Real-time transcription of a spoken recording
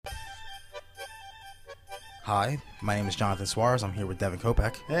Hi, my name is Jonathan Suarez. I'm here with Devin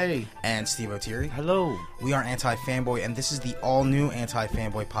Kopech. Hey. And Steve O'Teary. Hello. We are ANTiFanboy, and this is the all-new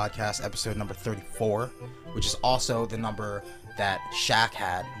ANTiFanboy podcast, episode number 34, which is also the number that Shaq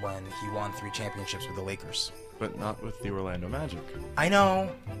had when he won 3 championships with the Lakers. But not with the Orlando Magic. I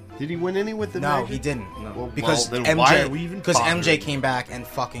know. Did he win any with the No, Magic? he didn't. No. Well, Because then MJ, why are we even because bothering? MJ came back and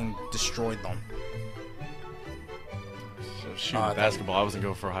fucking destroyed them. So shoot, Oh, I thought basketball, I wasn't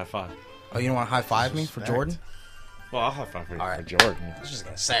going for a high five. Oh, you don't want to high-five me for Respect. Jordan? Well, I'll high five for, All right. for Jordan. I was just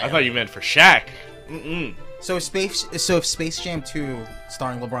gonna say. I thought you meant for Shaq. Mm-mm. So if Space Jam 2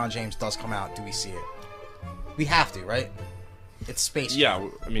 starring LeBron James does come out, do we see it? We have to, right? It's Space Jam. Yeah,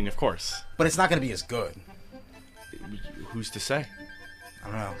 I mean, of course. But it's not going to be as good. Who's to say? I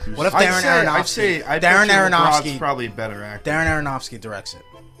don't know. What if I'd Darren say Aronofsky... Darren Darren Aronofsky Aronofsky... probably a better actor. Darren Aronofsky directs it.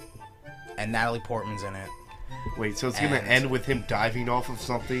 And Natalie Portman's in it. Wait, so it's going to And- end with him diving off of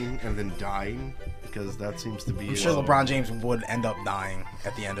something and then dying? Because that seems to be... I'm sure LeBron James would end up dying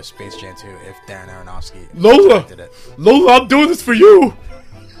at the end of Space Jam 2 if Darren Aronofsky Lola! directed it. Lola, I'm doing this for you!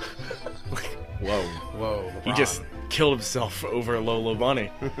 Whoa. Whoa, LeBron. He just killed himself over Lola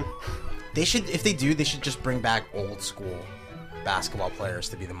Bunny. They should, if they do, they should just bring back old school basketball players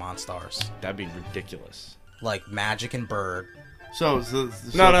to be the Monstars. That'd be ridiculous. Like Magic and Bird. So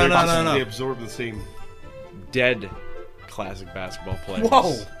No. they absorb the same... Dead classic basketball players.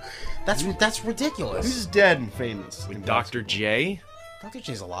 Whoa! That's ridiculous. Who's dead and famous? in Dr. J? Dr.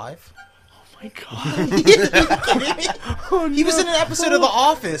 J's alive. Oh my god. Are you kidding me? Oh, He was no. in an episode of The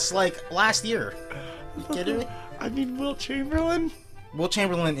Office, like, last year. You kidding me? I mean, Will Chamberlain? Will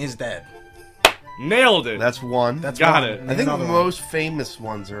Chamberlain is dead. Nailed it. That's one. That's Got one. it. Name I think another one. most famous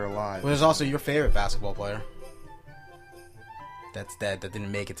ones are alive. Well, there's also your favorite basketball player. That's dead. That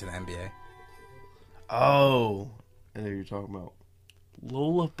didn't make it to the NBA. Oh. I know who you're talking about.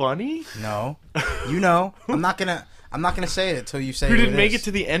 Lola Bunny? No, you know. I'm not gonna say it until you say Who who didn't it make is. it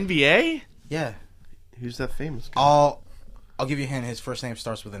to the NBA? Yeah, Who's that famous guy? I'll give you a hint. His first name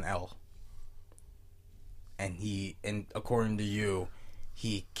starts with an L. And according to you,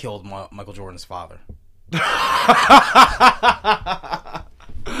 he killed Michael Jordan's father.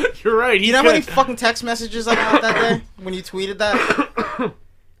 You're right. You know how many fucking text messages I got that day when you tweeted that?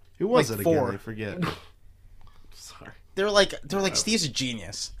 Who was like it 4. again? I forget. Sorry. They're like Steve's a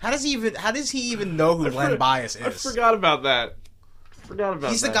genius. How does he even know who Len Bias is? I forgot about that.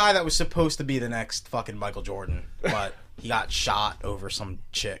 He's the guy that was supposed to be the next fucking Michael Jordan, but he got shot over some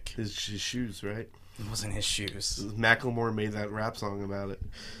chick. His shoes, right? It wasn't his shoes. Macklemore made that rap song about it.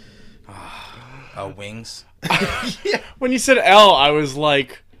 Wings. When you said L, I was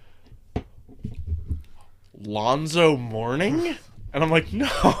like, Lonzo Mourning? And I'm like, no,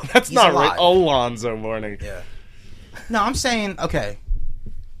 that's He's not alive. right. Alonzo Mourning. Yeah. No, I'm saying, okay.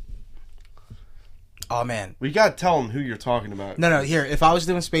 Oh, man. We gotta tell him who you're talking about. No, here, if I was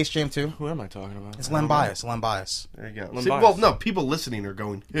doing Space Jam 2, Who am I talking about? it's Len Bias. Len Bias. There you go. Len See, Bias. well, no, people listening are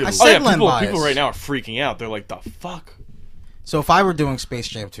going, who? I Oh said yeah, Len Bias. people right now are freaking out. They're like, the fuck? So if I were doing Space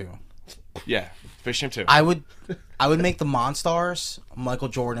Jam 2, Yeah, Space Jam 2. I would make the Monstars Michael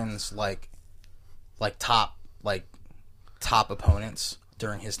Jordan's like top opponents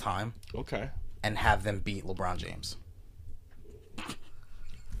during his time Okay. and have them beat LeBron James.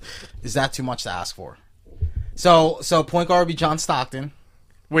 Is that too much to ask for? So point guard would be John Stockton.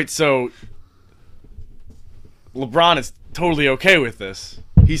 Wait, so LeBron is totally okay with this?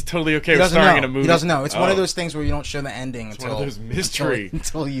 He's totally okay He with doesn't starring know. in a movie? He doesn't know. It's one of Oh. those things where you don't show the ending It's until one of those mystery.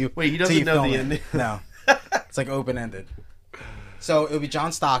 until you. Wait, he until doesn't you know film the it. ending? No, it's like open ended. So it would be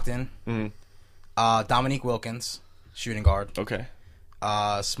John Stockton, Dominique Wilkins, shooting guard. Okay.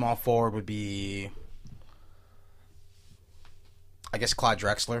 Small forward would be, I guess, Clyde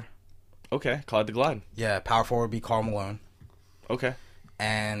Drexler. Okay, Clyde the Glide. Yeah, power forward would be Karl Malone. Okay.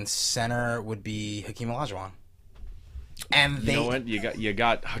 And center would be Hakeem Olajuwon. And You know what? You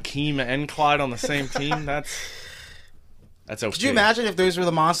got Hakeem and Clyde on the same team. That's okay. Could you imagine if those were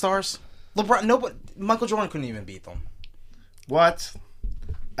the Monstars? Michael Jordan couldn't even beat them. What?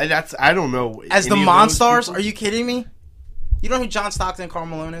 I don't know. As the any of those Monstars? people. Are you kidding me? You know who John Stockton and Karl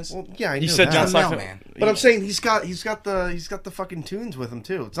Malone is? Well, yeah, I know You said that. John That's a Stockton. mailman. But I'm saying he's got the fucking tunes with him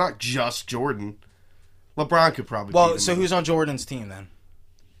too. It's not just Jordan. LeBron could probably. Well, beat him. so who's on Jordan's team then?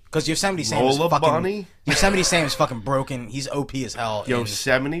 Because Yosemite Sam is Lola fucking... Bunny? Yosemite Sam is fucking broken. He's OP as hell.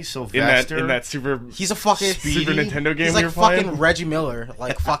 Yosemite, Sylvester. in that super He's a fucking... Super Nintendo game He's we like were fucking playing? Reggie Miller.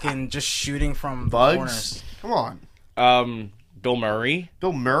 Like fucking just shooting from the Bugs. corners. Come on, Bill Murray,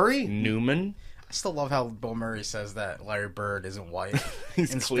 Bill Murray. Newman. I still love how Bill Murray says that Larry Bird isn't white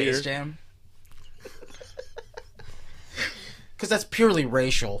He's in clear. Space Jam. Because that's purely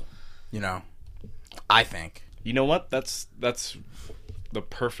racial, you know. I think. You know what? That's the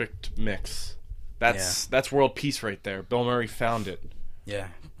perfect mix. That's world peace right there. Bill Murray found it. Yeah.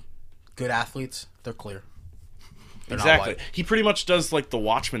 Good athletes, they're clear. They're Exactly. He pretty much does like the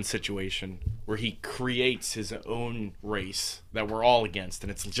Watchmen situation, where he creates his own race that we're all against,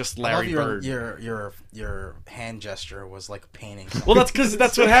 and it's just Larry Bird. Your hand gesture was like painting something. Well, that's because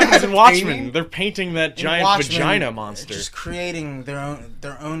that's what happens in Watchmen. They're painting that giant vagina monster. Just creating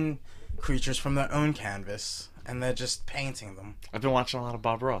their own creatures from their own canvas, and they're just painting them. I've been watching a lot of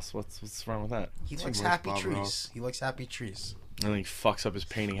Bob Ross. What's wrong with that? He likes happy trees. He likes happy trees. And then he fucks up his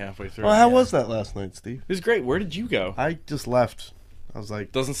painting halfway through. Well, how was that last night, Steve? It was great. Where did you go? I just left. I was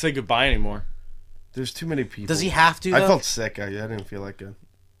like, doesn't say goodbye anymore. There's too many people. Does he have to, though? I felt sick. I didn't feel like good.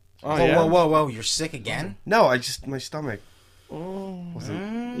 Oh, whoa. You're sick again? No, my stomach.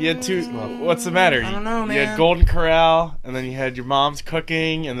 You had two. What's the matter? I don't know, man. You had Golden Corral, and then you had your mom's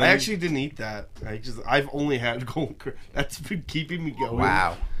cooking, and then I actually didn't eat that. I've only had Golden Corral. That's been keeping me going.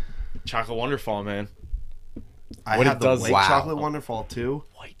 Wow. Chocolate Wonderfall, man. I What had it the does- white Wow. chocolate Wonderfall too.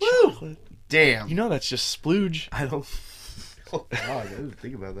 White Woo! chocolate. Damn. You know that's just splooge. I don't. Oh God, I didn't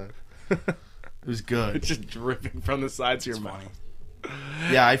think about that. It was good. It's just dripping from the sides of your It's mouth.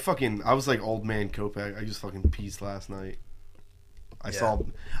 funny. Yeah, I was like old man Kopeck. I just fucking peaced last night. I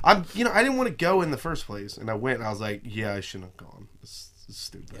didn't want to go in the first place, and I went, and I was like, yeah, I shouldn't have gone. It's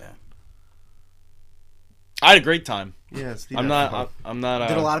stupid. Yeah. I had a great time. Yeah, it's the I'm not.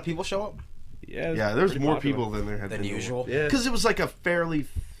 Did a lot of people show up? Yeah. Yeah, there's pretty more popular. people than there had Than been usual? Yeah. because it was like a fairly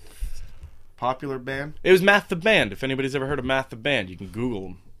popular band. It was Math the Band. If anybody's ever heard of Math the Band, you can Google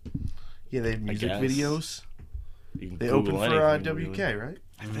them. Yeah, they had music guess. videos. You can They Google opened for anything, WK, really. right?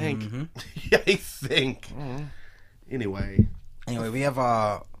 I think. Mm-hmm. Yeah, I think. Anyway, We have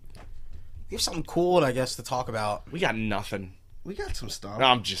something cool, I guess, to talk about. We got nothing. we got some stuff. No,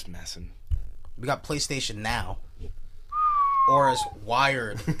 I'm just messing. We got PlayStation Now, or as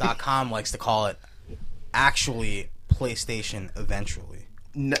Wired.com likes to call it, actually PlayStation eventually.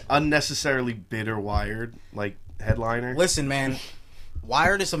 Unnecessarily bitter wired, like headliner. Listen, man,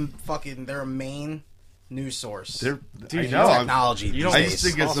 Wired is they're a main news source. Dude, I you know. technology. you these don't- I days. just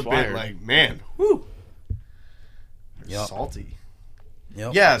think it's a Sauce bit Wired. like, man, whoo, Yep. salty.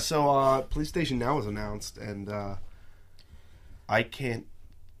 Yep. Yeah, so PlayStation Now was announced, and I can't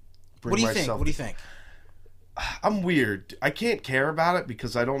bring What do you myself. think? What do you think? I'm weird. I can't care about it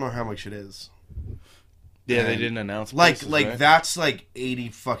because I don't know how much it is. Yeah, they And didn't announce Like, prices, like right? that's like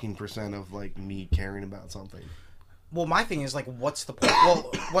 80% of like me caring about something. Well, my thing is like, what's the point?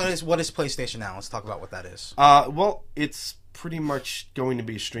 Well, what is PlayStation Now? Let's talk about what that is. Well, it's pretty much going to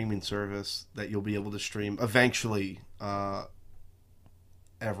be a streaming service that you'll be able to stream eventually.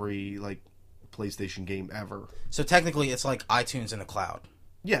 Every like PlayStation game ever. So technically, it's like iTunes in the cloud,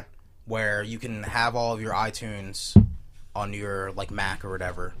 Yeah. where you can have all of your iTunes on your like Mac or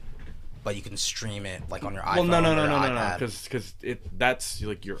whatever, but you can stream it like on your iPhone. Well, no, or your no, iPad. because that's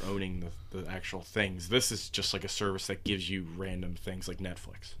like you're owning the actual things. This is just like a service that gives you random things like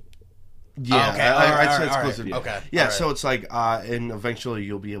Netflix. Yeah, Oh, okay. I'd say All it's right. closer. Okay. Yeah, All right. so it's like, and eventually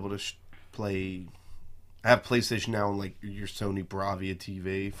you'll be able to have PlayStation Now on like your Sony Bravia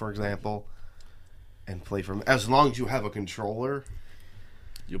TV, for example, and play from as long as you have a controller.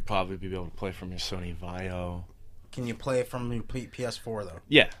 You'll probably be able to play from your Sony Vaio. Can you play it from your PS4 though?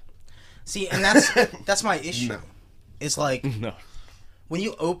 Yeah. See, and that's my issue. No. It's like No. when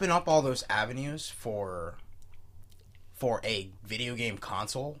you open up all those avenues for a video game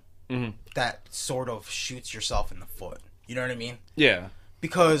console, that sort of shoots yourself in the foot. You know what I mean? Yeah.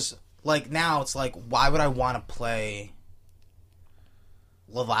 Because like now it's like, why would I want to play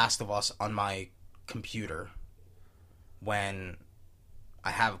The Last of Us on my computer when I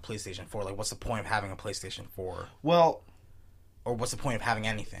have a PlayStation 4? Like, what's the point of having a PlayStation 4? Well, Or what's the point of having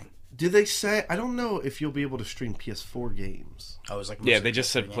anything? do they say? I don't know if you'll be able to stream PS4 games. I was like, Yeah, they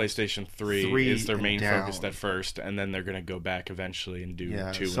just said PlayStation 3 3 is their and main down. focus at first, and then they're going to go back eventually and do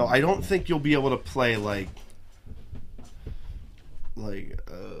Yeah, 2. so and- I don't think you'll be able to play like what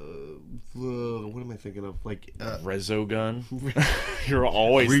am I thinking of? Like Resogun. You're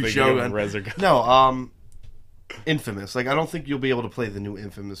always thinking of Resogun. No, Infamous. Like I don't think you'll be able to play the new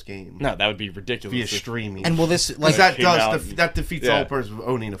Infamous game No, that would be ridiculous. via if- streaming. And will this because like? that came out does and- that defeats yeah. the whole purpose of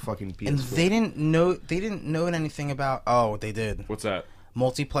owning a fucking PS4. And they didn't know anything about. Oh, they did. What's that?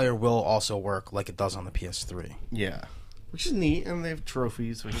 Multiplayer will also work like it does on the PS3. Yeah, which is neat, and they have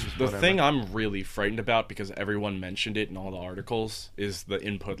trophies. Which is The whatever. thing I'm really frightened about, because everyone mentioned it in all the articles, is the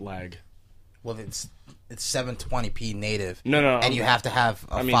input lag. Well, it's 720p native. No, and you have to have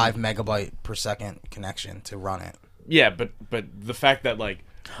a I mean- 5 megabyte per second connection to run it. Yeah, but the fact that like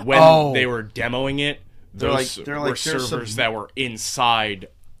when they were demoing it, those they're were like, there's servers some- that were inside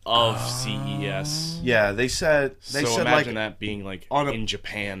of CES. Yeah, they said So like imagine that being like on a- in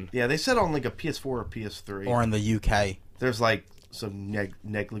Japan. yeah, they said on like a PS4 or PS3 Or in the UK. there's like some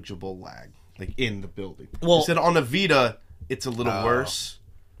negligible lag like in the building. Well- They said on a Vita it's a little worse.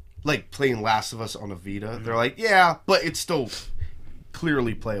 Like playing Last of Us on a Vita, they're like, yeah, but it's still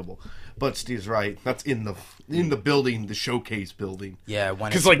clearly playable. But Steve's right. That's in the building, the showcase building. Yeah, when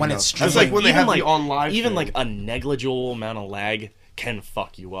Because it's like when no, it's That's streaming. like when they have the on live even thing. like a negligible amount of lag can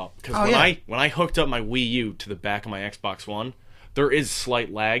fuck you up. Because Oh, yeah. when I hooked up my Wii U to the back of my Xbox One, there is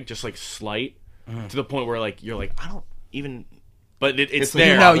slight lag, just like slight, to the point where like you're like I don't even, but it's It's like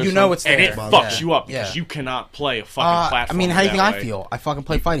there. you know it's there. and it Yeah. fucks you up Yeah. because you cannot play a fucking platform. I mean, how do you think that I way. feel? I fucking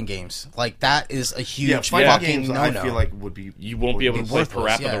play fighting games. Like that is a huge Yeah, fighting fucking games no-no. I feel like would be You won't be able to play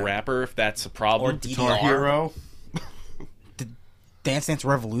worthless, Parappa yeah. the Rapper if that's a or problem. Guitar DDR. Hero. Dance Dance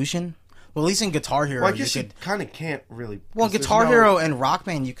Revolution. Well, at least in Guitar Hero, Well, I guess you you could. kind of can't really. Well, 'cause there's Guitar no- Hero and Rock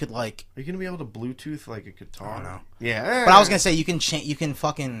Band, you could like. Are you gonna be able to Bluetooth like a guitar? I don't know. Yeah, But I was gonna say you can you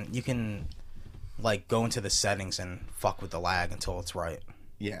can like go into the settings and fuck with the lag until it's right.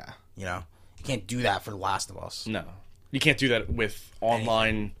 Yeah. You know, you can't do that for The Last of Us. No, you can't do that with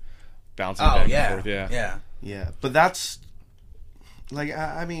online bouncing Oh back yeah, and forth. Yeah, yeah. Yeah, but that's like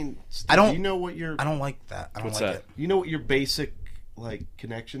I mean, I don't- Do you know what your I don't like that. I don't What's like that? it. you know what your basic like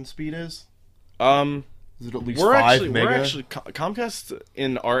connection speed is? Um, Is it at least we're 5 actually mega? we're actually Comcast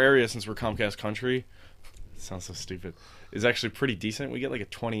in our area, since we're Comcast country. It sounds so stupid. Is actually pretty decent. We get like a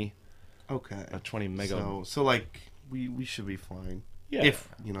 20 okay. mega. So like we should be fine. Yeah. If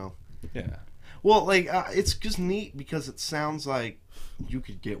you know. Yeah. Well, like it's just neat because it sounds like you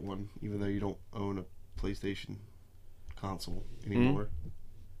could get one even though you don't own a PlayStation console anymore.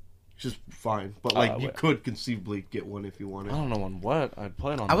 It's just fine, but like you wait. could conceivably get one if you I wanted. don't know on what I'd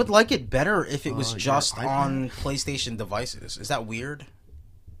play it on. I would like it better if it was your just iPad? on PlayStation devices. Is that weird?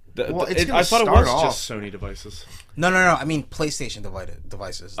 Well, it's gonna I thought it start was off- just Sony devices. No. I mean PlayStation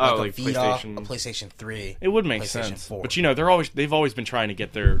devices. Oh, a like Vita, PlayStation. a PlayStation 3. It would make PlayStation sense, 4. but you know they've always been trying to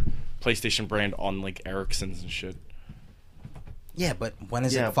get their PlayStation brand on like Ericsson's and shit. Yeah, but when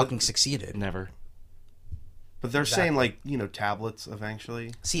has Yeah, it but- fucking succeeded? Never. But they're saying Exactly. like tablets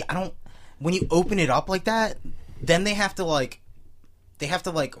eventually. See, I don't. When you open it up like that, then they have to like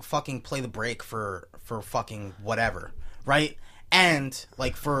fucking play the break for fucking whatever, right? And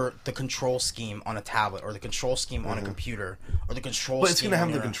like for the control scheme on a tablet or the control scheme on a computer or the control. But it's scheme gonna have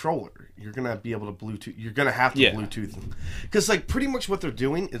on the your- controller. You're gonna be able to Bluetooth. You're gonna have to Yeah. Bluetooth, because like pretty much what they're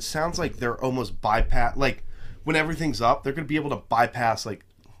doing. It sounds like they're almost bypass. Like when everything's up, they're gonna be able to bypass like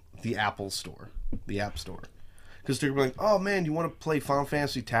the Apple Store, the App Store, because they're gonna be like, oh man, you want to play Final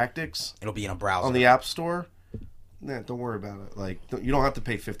Fantasy Tactics It'll be in a browser. on the App Store? Nah, don't worry about it. Like you don't have to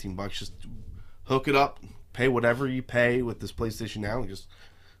pay $15. Just hook it up. Pay whatever you pay with this PlayStation Now and just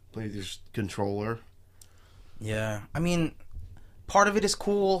play this controller. Yeah, I mean, part of it is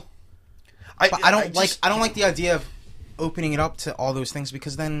cool, I but I don't like the idea of opening it up to all those things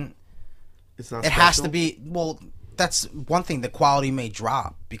because then It's not. it has special. to be. Well, that's one thing. The quality may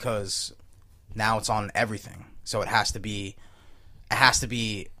drop because now it's on everything, so it has to be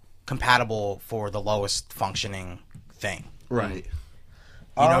compatible for the lowest functioning thing. Right.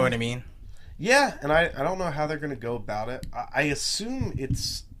 You know what I mean? Yeah, and I don't know how they're going to go about it. I assume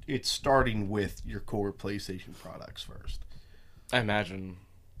it's starting with your core PlayStation products first. I imagine,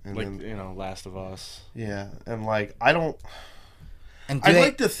 And like then, Last of Us. yeah, and like I don't. And do I they,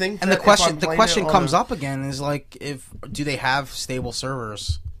 like to think. and that the if question I'm the playing question it on comes a- up again is like, if do they have stable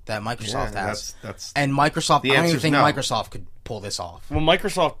servers that Yeah, Microsoft has? that's And Microsoft, The I don't even answer's think no. Microsoft could pull this off. Well,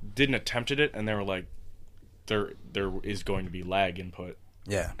 Microsoft didn't attempted it, and they were like, there is going to be lag input,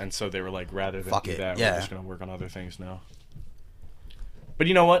 Yeah. and so they were like, rather than Fuck do it, that, yeah. we're just going to work on other things now. But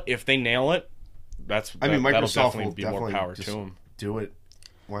you know what? If they nail it, that'll Microsoft definitely will be more definitely power just to them. do it.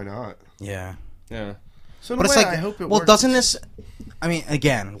 Why not? Yeah. Yeah. So in But a it's way, like, I hope it well, works. doesn't this? I mean,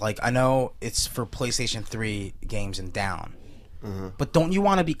 again, like I know it's for PlayStation 3 games and down, but don't you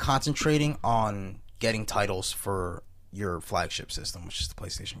want to be concentrating on getting titles for your flagship system, which is the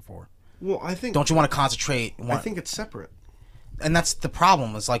PlayStation 4? Well, I think. Don't you want to concentrate? I think it's separate. And that's the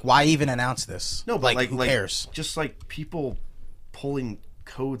problem. Is like, why even announce this? No, but who cares? Just like people pulling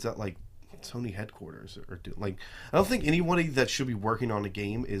codes at like Sony headquarters or do, like I don't think anybody that should be working on a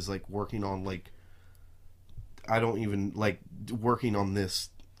game is like working on like I don't even like working on this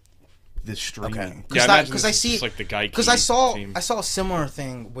streaming. Okay. Yeah, I imagine Because this I is see, just like the Geico because I saw team. a similar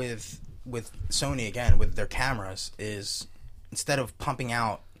thing with Sony again with their cameras. Is instead of pumping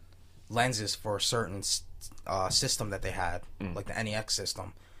out lenses for certain system that they had, like the NEX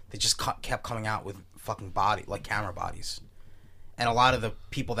system. They just kept coming out with fucking camera bodies. And a lot of the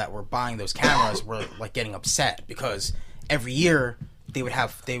people that were buying those cameras were like getting upset because every year they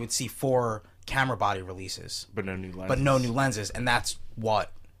would see 4 camera body releases, but no new lenses. And that's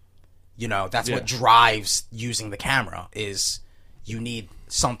what what drives using the camera is you need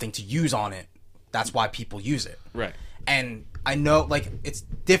something to use on it. That's why people use it. Right. And I know like it's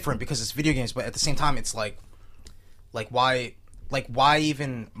different because it's video games, but at the same time it's like why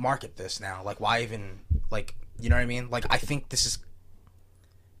even market this now? Like why even like, you know what I mean? Like I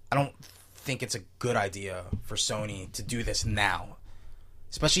don't think it's a good idea for Sony to do this now.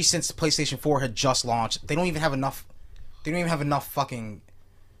 Especially since the PlayStation 4 had just launched. They don't even have enough fucking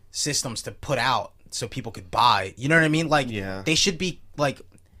systems to put out so people could buy. You know what I mean? Like they should be like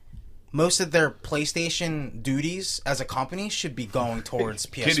most of their PlayStation duties as a company should be going towards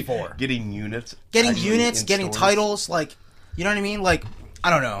PS4. Getting units. Getting titles, like, you know what I mean? Like, I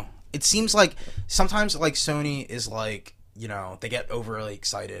don't know. It seems like sometimes like Sony is like, they get overly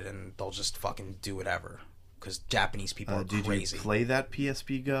excited and they'll just fucking do whatever. Because Japanese people are crazy. Did you play that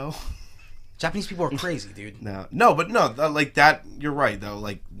PSP Go? Japanese people are crazy, dude. No, like that. You're right though.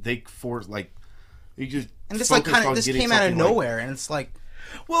 Like they force, like you just and this like kind of this came out of nowhere, and it's like,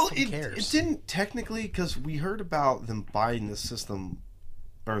 well, it didn't technically because we heard about them buying this system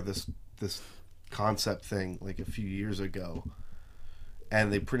or this concept thing like a few years ago,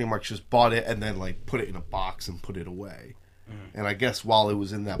 and they pretty much just bought it and then like put it in a box and put it away. And I guess while it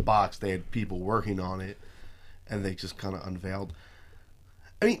was in that box, they had people working on it. And they just kind of unveiled.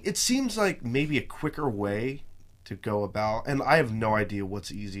 I mean, it seems like maybe a quicker way to go about, and I have no idea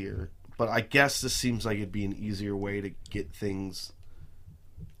what's easier, but I guess this seems like it'd be an easier way to get things,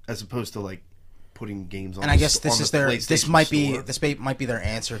 as opposed to like putting games on. And I guess this might be their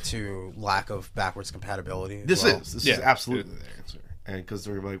answer to lack of backwards compatibility. This is absolutely their answer, and because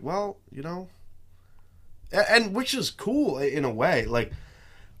they're like, well, and which is cool in a way. Like,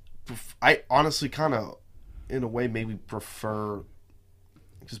 I honestly kind of, in a way, maybe prefer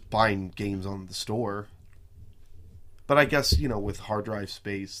just buying games on the store. But I guess, with hard drive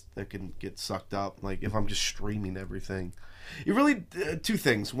space that can get sucked up, like if I'm just streaming everything, it really, 2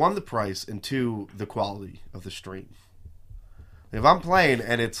 things. 1, the price, and 2, the quality of the stream. If I'm playing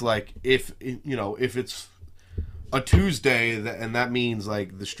and it's like, if it's a Tuesday and that means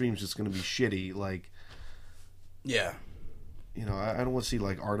like the stream's just going to be shitty, like, yeah. I don't want to see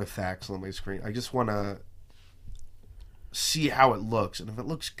like artifacts on my screen. I just want to see how it looks, and if it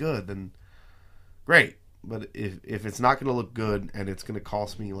looks good, then great. But if it's not going to look good and it's going to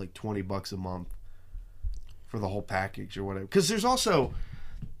cost me like $20 a month for the whole package or whatever, because there's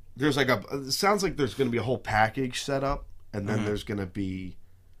like it sounds like there's going to be a whole package set up, and then there's going to be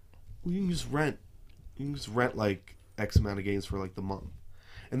you can just rent like X amount of games for like the month,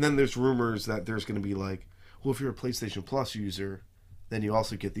 and then there's rumors that there's going to be like, well, if you're a PlayStation Plus user, then you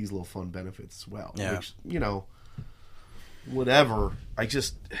also get these little fun benefits as well. Yeah. Which, whatever.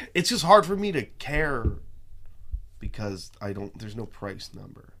 It's just hard for me to care because there's no price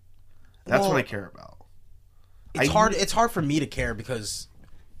number. That's what I care about. It's hard for me to care because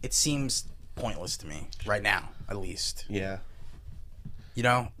it seems pointless to me right now, at least. Yeah.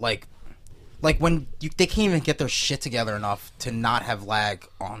 Like when they can't even get their shit together enough to not have lag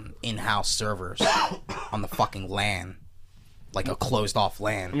on in-house servers on the fucking LAN, like a closed off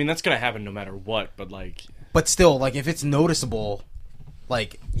LAN. I mean, that's gonna happen no matter what, but like. But still, like if it's noticeable,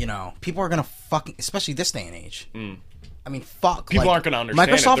 like people are gonna fucking, especially this day and age. I mean, fuck. People aren't gonna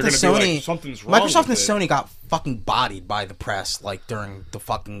understand. Microsoft and Sony, like, something's wrong. Microsoft and Sony got fucking bodied by the press, like during the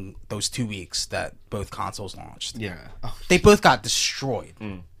fucking those 2 weeks that both consoles launched. Yeah, they both got destroyed.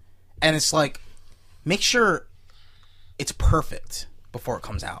 And it's like, make sure it's perfect before it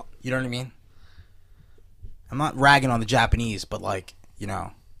comes out. You know what I mean? I'm not ragging on the Japanese, but like,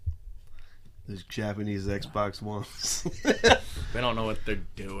 those Japanese Xbox Ones. They don't know what they're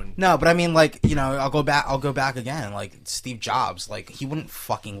doing. No, but I mean, like, I'll go back again. Like, Steve Jobs, like, he wouldn't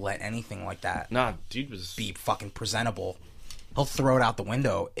fucking let anything like that Nah, dude was... be fucking presentable. He'll throw it out the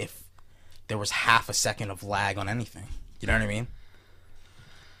window if there was half a second of lag on anything. You know what I mean?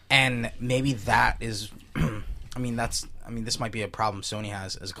 And maybe that is, this might be a problem Sony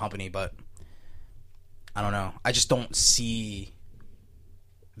has as a company, but I don't know. I just don't see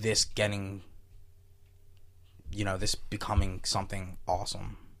this getting, this becoming something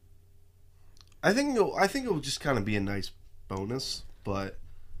awesome. I think it will just kind of be a nice bonus, but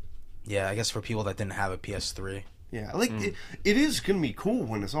yeah, I guess for people that didn't have a PS3. Yeah, like it is gonna be cool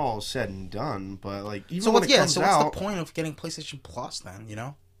when it's all said and done, but like even so when it comes so out, what's the point of getting PlayStation Plus then?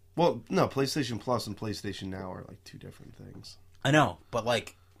 Well, no, PlayStation Plus and PlayStation Now are like two different things. I know, but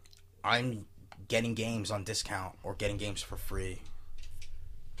like, I'm getting games on discount or getting games for free.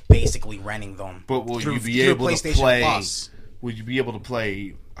 Basically renting them. But will through, you be able to PlayStation play? Plus. Would you be able to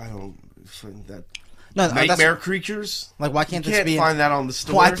play? I don't that. No, Nightmare Creatures. Like, why can't you this can't be find that on the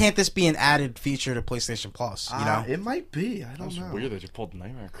store? Why can't this be an added feature to PlayStation Plus? You know, it might be. I don't know. It's weird that you pulled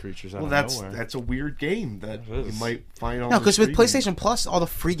Nightmare Creatures out of nowhere. That's a weird game that you might find on. No, because with PlayStation Plus, all the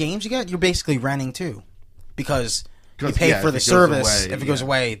free games you get, you're basically renting too, because you pay for the service. If it goes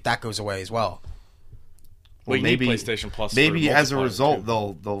away, that goes away as well. Well, maybe PlayStation Plus. Maybe as a result,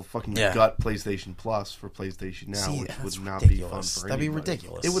 they'll fucking gut PlayStation Plus for PlayStation Now, which would not be fun for anybody. That'd be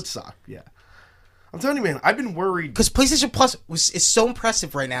ridiculous. It would suck. Yeah, I'm telling you, man. I've been worried because PlayStation Plus is so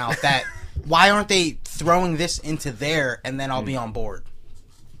impressive right now that why aren't they throwing this into there and then I'll be on board?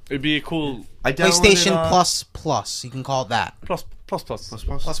 It'd be a cool PlayStation Plus. You can call it that. Plus. Plus.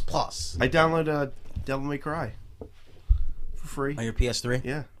 I downloaded Devil May Cry for free on your PS3.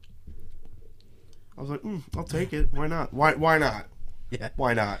 Yeah. I was like, I'll take it. Why not? Why not? Yeah.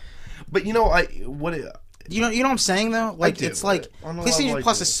 Why not? But you know, you know what I'm saying though? Like it's like PlayStation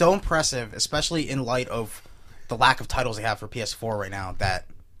Plus is so impressive, especially in light of the lack of titles they have for PS4 right now. That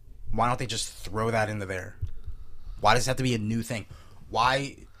why don't they just throw that into there? Why does it have to be a new thing?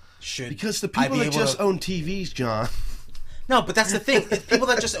 Why should because the people that just own TVs, John. No, but that's the thing. It's people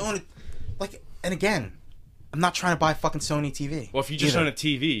that just own it. Like, and again, I'm not trying to buy a fucking Sony TV. Well, if you just own a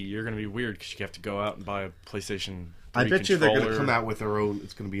TV, you're going to be weird because you have to go out and buy a PlayStation 3 I bet you controller. they're going to come out with their own.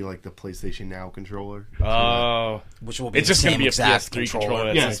 It's going to be like the PlayStation Now controller. Oh. Which will be it's just going to be a PS3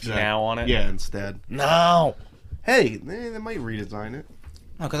 controller that's Now on it? Yeah, instead. No. Hey, they might redesign it.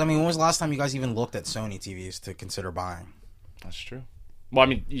 No, because, I mean, when was the last time you guys even looked at Sony TVs to consider buying? That's true. Well, I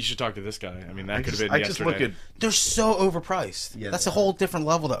mean, you should talk to this guy. I mean, that could have been yesterday. They're so overpriced. Yeah, that's a whole different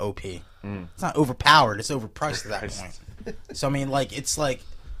level to OP. It's not overpowered. It's overpriced at that point. So, I mean, like, it's like,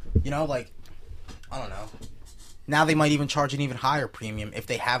 you know, like, I don't know. Now they might even charge an even higher premium if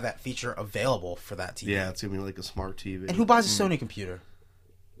they have that feature available for that TV. Yeah, it's going to be like a smart TV. And who buys a Sony computer?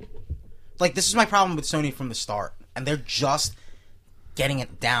 Like, this is my problem with Sony from the start. And they're just getting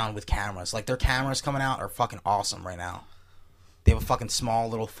it down with cameras. Like, their cameras coming out are fucking awesome right now. They have a fucking small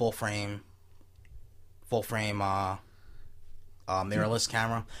little full frame mirrorless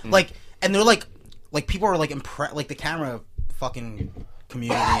camera. Like, and they're like people are like impressed. Like the camera fucking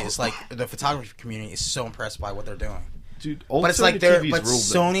community is like the photography community is so impressed by what they're doing. Dude, old but it's Sony like they're TVs but ruled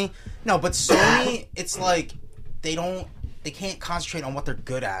Sony it. No, but Sony they can't concentrate on what they're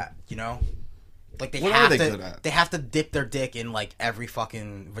good at. You know. Like they have to dip their dick in like every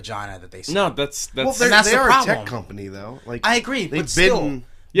fucking vagina that they see. No, that's well, they are a tech company though. Like I agree, they've but still,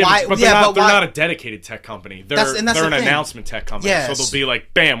 yeah, but they're not a dedicated tech company. They're an announcement tech company. Yes. So they'll be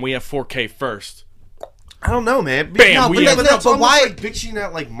like, "Bam, we have 4K first." I don't know, man. Bam, but why like bitching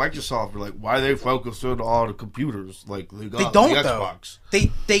at like Microsoft? Like, why they focus on all the computers? Like they don't the Xbox. Though.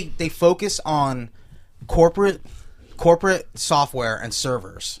 They focus on corporate software and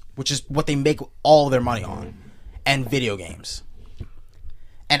servers, which is what they make all of their money on, and video games.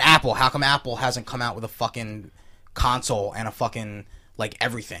 And Apple, how come Apple hasn't come out with a fucking console and a fucking like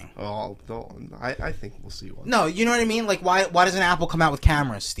everything? Oh, I think we'll see one. No, you know what I mean? Like why doesn't Apple come out with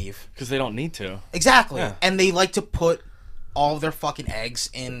cameras, Steve? Because they don't need to. Exactly. Yeah. And they like to put all of their fucking eggs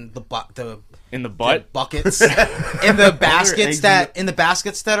in the buckets in the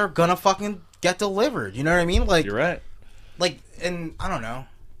baskets that are gonna fucking get delivered. You know what I mean? Like you're right. Like, and I don't know.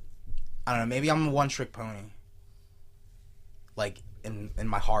 Maybe I'm a one-trick pony. Like, in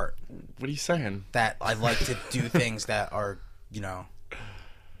my heart. What are you saying? That I like to do things that are,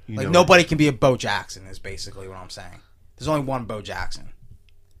 nobody can be a Bo Jackson is basically what I'm saying. There's only one Bo Jackson.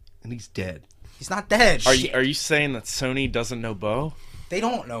 And he's dead. He's not dead. Are you saying that Sony doesn't know Bo? They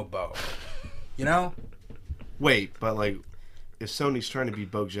don't know Bo. You know? Wait, but like, if Sony's trying to be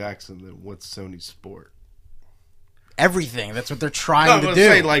Bo Jackson, then what's Sony's sport? Everything. That's what they're trying to do.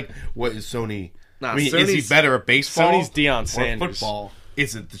 Say, like, what is Sony? Nah, I mean, is he better at baseball? Sony's Deion Sanders. Or football?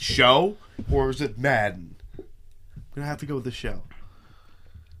 Is it the show or is it Madden? We're gonna have to go with the show.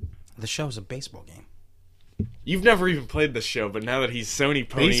 The show's a baseball game. You've never even played the show, but now that he's Sony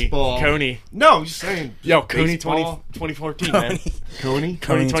Pony baseball. Coney. No, I'm just saying. Yo, Coney 2014, man. Coney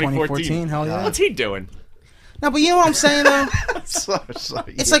 2014. Hell yeah. What's he doing? No, but you know what I'm saying though?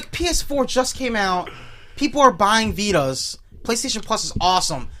 Sorry. It's like PS4 just came out. People are buying Vitas. PlayStation Plus is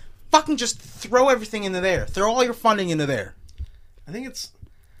awesome. Fucking just throw everything into there. Throw all your funding into there. I think it's...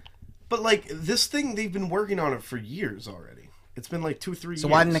 But, like, this thing, they've been working on it for years already. It's been, like, 2-3 years. So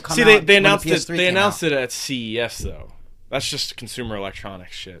why didn't it come out they announced when the PS3 it at CES, though. That's just consumer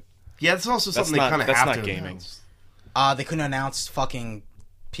electronics shit. Yeah, it's also something they kind of have not to gaming. announce. They couldn't announce fucking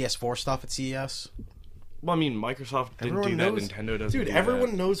PS4 stuff at CES. Well, I mean, Microsoft didn't do that. Nintendo doesn't. Dude, do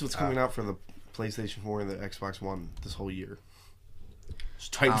everyone that. knows what's coming out for the PlayStation 4 and the Xbox One this whole year. It's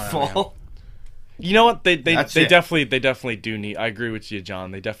Titanfall. You know what? They That's it. definitely do need. I agree with you,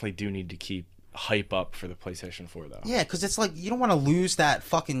 John. They definitely do need to keep hype up for the PlayStation 4, though. Yeah, because it's like you don't want to lose that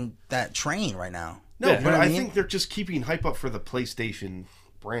train right now. No, Yeah. but I I mean? think they're just keeping hype up for the PlayStation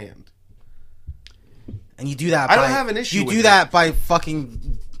brand. And you do that. I don't have an issue You with do it. that by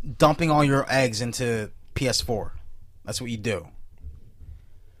fucking dumping all your eggs into PS4. That's what you do.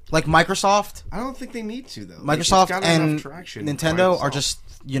 Like Microsoft, I don't think they need to though. Microsoft It's got and enough traction by Nintendo are itself. just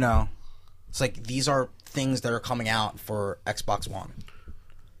it's like these are things that are coming out for Xbox One.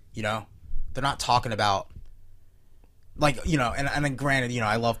 They're not talking about like and then granted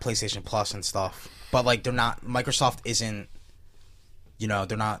I love PlayStation Plus and stuff, but like they're not. Microsoft isn't.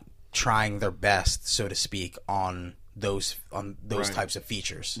 They're not trying their best, so to speak, on those Right. types of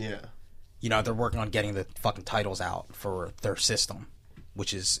features. Yeah. They're working on getting the fucking titles out for their system,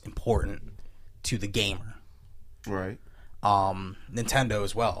 which is important to the gamer. Right. Nintendo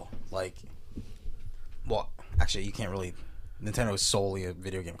as well. Like, well, actually, you can't really. Nintendo is solely a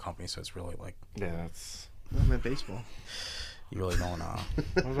video game company, so it's really like Yeah, that's. I meant baseball. you really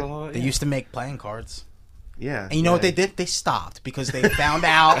don't. They used to make playing cards. Yeah. And you know what they did? They stopped because they found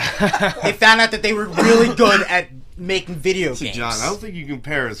out that they were really good at making video games. John, I don't think you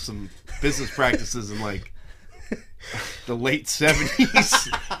compare some business practices in like the late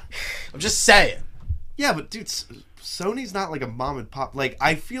 70s. I'm just saying. Yeah, but dude, Sony's not like a mom and pop. Like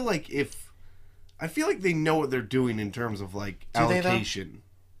I feel like they know what they're doing in terms of like Do they, though? allocation.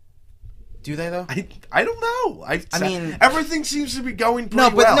 Do they though? I don't know. I mean, everything seems to be going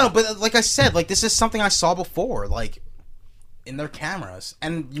pretty but like I said, like this is something I saw before, like in their cameras,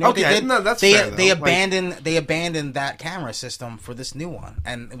 and you know what they did? No, that's they fair, though. they abandoned that camera system for this new one,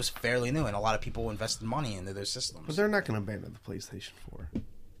 and it was fairly new, and a lot of people invested money into those systems. But they're not going to abandon the PlayStation 4.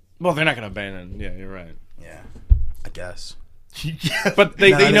 Well, they're not going to abandon. Yeah, you're right. Yeah, I guess. Yeah, But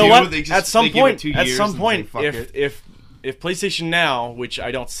they No, know they what? do. They At some give it point, 2 years and say, "Fuck it." if PlayStation Now, which I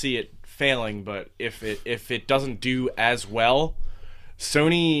don't see it failing, but if it doesn't do as well,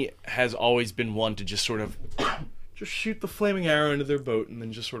 Sony has always been one to just sort of just shoot the flaming arrow into their boat and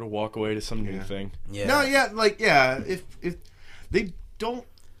then just sort of walk away to some new thing. Yeah. No, if they don't,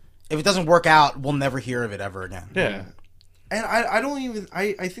 If it doesn't work out, we'll never hear of it ever again. Yeah. and I don't even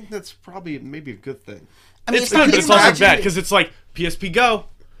I think that's probably maybe a good thing. I mean, It's not good, but good. it's also imagine bad it- because it's like PSP Go.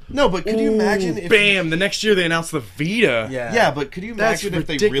 No, but could you imagine if Bam! The next year they announced the Vita. Yeah, but could you That's imagine if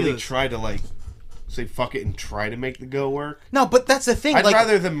they really ridiculous. try to like say fuck it and try to make the Go work? No, but that's the thing. I'd like,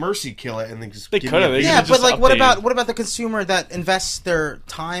 rather than mercy kill it and then just They give coulda, me a they Vita. yeah, could've but just like, what updated. about the consumer that invests their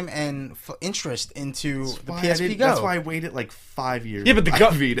time and interest into the Why I PSP didn't- Go? That's why I waited like 5 years. Yeah, but the to Go.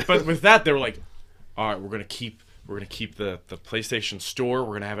 buy Vita. But with that, they were like, all right, we're gonna keep the PlayStation Store.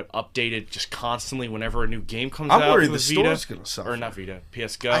 We're gonna have it updated just constantly whenever a new game comes I'm out. worried for the Vita. store's gonna suffer. Or not Vita,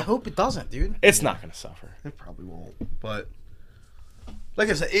 PS Go. I hope it doesn't, dude. It's not gonna suffer. It probably won't. But like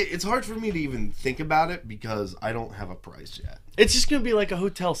I said, it's hard for me to even think about it because I don't have a price yet. It's just gonna be like a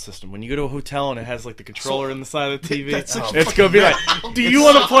hotel system. When you go to a hotel and it has like the controller in the side of the TV, That's such it's gonna be like, do you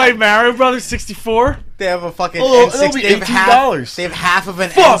want to play Mario Brothers 64? They have a fucking Oh, N60. it'll be they have $18. They have half of an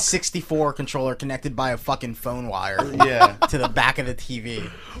Fuck. N64 controller connected by a fucking phone wire Yeah. to the back of the TV.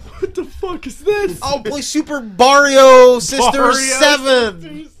 What the fuck is this? Oh, play Super Mario Sisters Mario 7.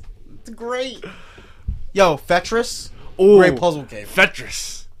 Sisters. It's great. Yo, Fetris. Ooh, Great puzzle game.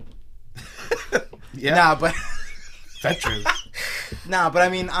 Fetris. Yeah. Nah, but Veterans. I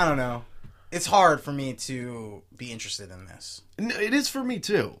mean, I don't know. It's hard for me to be interested in this. No, it is for me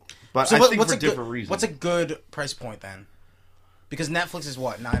too. But So I think what's for a different good, reasons. What's a good price point then? Because Netflix is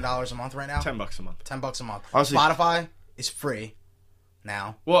what, $9 a month right now? $10 a month. $10 a month. Honestly- Spotify is free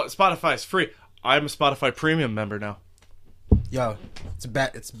now. Well, Spotify is free. I'm a Spotify Premium member now. Yo, it's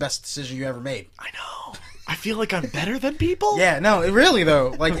the best decision you ever made. I know. I feel like I'm better than people. Yeah, no, it really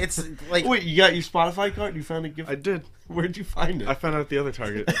though. Like it's like Wait, you got your Spotify card? You found a gift? I did. Where'd you find it? I found out at the other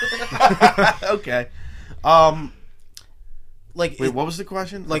Target. Okay. like Wait, what was the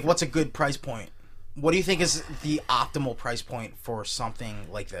question? like what's a good price point? What do you think is the optimal price point for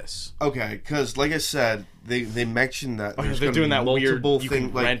something like this? Okay, because like I said, they mentioned that Oh, yeah, there's they're gonna doing be that weird, multiple you thing,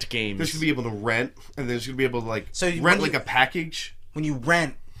 can like, rent games. There's gonna be able to rent, and there's gonna be able to like So when rent you- like a package. When you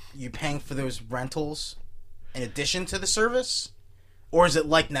rent, you paying for those rentals in addition to the service, or is it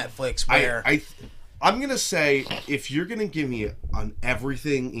like Netflix where I'm gonna say if you're gonna give me on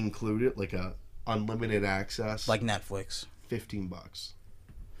everything included, like a unlimited access, Like Netflix. $15.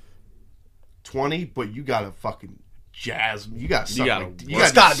 20, but you got to fucking jazz. You got something. You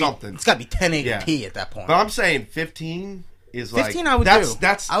It's got gotta something. It's got to be 1080p at that point. But I'm saying 15 is like 15 I would that's do.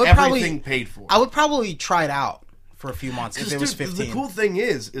 that's I would everything probably, paid for. I would probably try it out for a few months if it was 15. The cool thing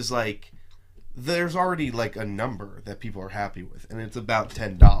is like there's already like a number that people are happy with, and it's about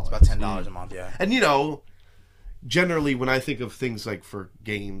 $10. It's about $10 a month, yeah. And generally when I think of things like for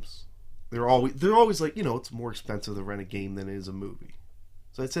games, they're always like, it's more expensive to rent a game than it is a movie.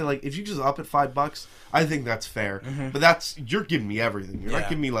 So I'd say like if you just up at $5, I think that's fair. Mm-hmm. But you're giving me everything. You're not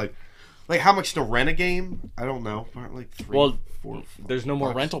giving me like how much to rent a game? I don't know. Like $3, $4. There's no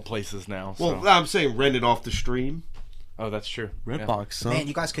more rental places now. So. Well, I'm saying rent it off the stream. Oh, that's true. Redbox, son. Man,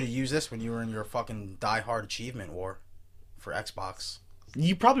 you guys could have used this when you were in your fucking die-hard achievement war for Xbox.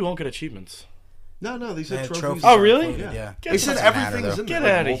 You probably won't get achievements. No, they said trophies. Oh, really? Included, yeah. They said everything's in there. Get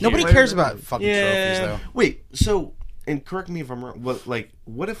out of here. Nobody cares about fucking trophies, though. Wait, so, and correct me if I'm wrong,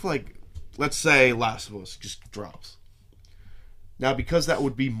 what if, let's say Last of Us just drops? Now, because that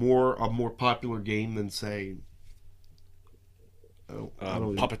would be a more popular game than, say,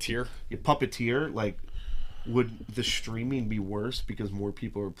 Puppeteer? Yeah, Puppeteer, would the streaming be worse because more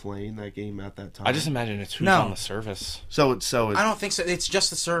people are playing that game at that time? I just imagine it's who's on the service. So it's I don't think so. It's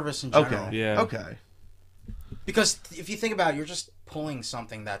just the service in general. Okay. Yeah. Okay. Because if you think about it, you're just pulling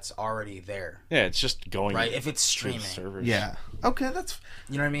something that's already there. Yeah, it's just going right. If it's to streaming, the servers. Yeah. Okay, that's...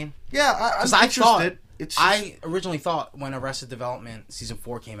 You know what I mean? Yeah, I'm I interested. thought, It's just... I originally thought when Arrested Development Season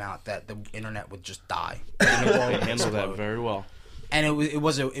 4 came out that the internet would just die. And it They would handled that explode. very well. And it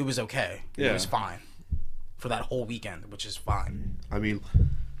was okay. Yeah. It was fine for that whole weekend, which is fine. I mean,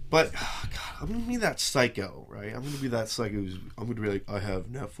 but God, I'm gonna be that psycho, right? I'm gonna be that psycho. I'm gonna be like, I have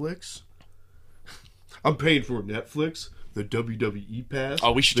Netflix. I'm paying for Netflix, the WWE pass.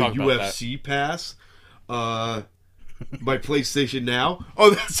 Oh, we should the talk about that. UFC pass. My PlayStation Now. Oh,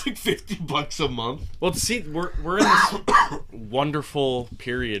 that's like $50 a month. Well, see, we're in this wonderful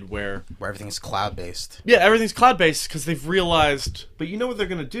period where everything's cloud-based. Yeah, everything's cloud-based because they've realized... But you know what they're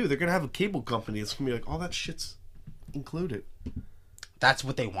going to do? They're going to have a cable company that's going to be like, all that shit's included. That's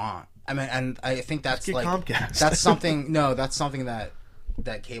what they want. I mean, and I think that's Get like... Comcast. That's something... No, that's something that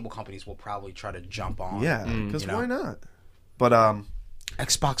cable companies will probably try to jump on. Yeah, because why not? But,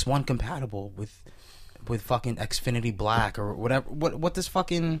 Xbox One compatible with fucking Xfinity Black or whatever. What does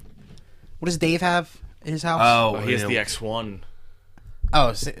Dave have in his house? Oh, he has the X1. Oh,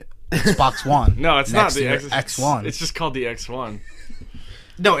 it's Xbox One. No, it's Next not the X1. It's just called the X1.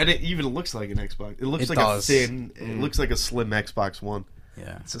 No, and it even looks like an Xbox. It looks like does. a thin. It looks like a slim Xbox One.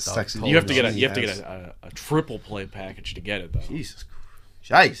 Yeah, It's a sexy. You have to get machine. a triple play package to get it though. Jesus.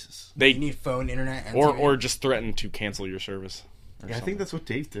 You need phone, internet, and or just threaten to cancel your service. Yeah, I think that's what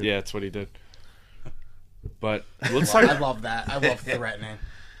Dave did. Yeah, that's what he did. But let's Well, talk. I love that. I love threatening.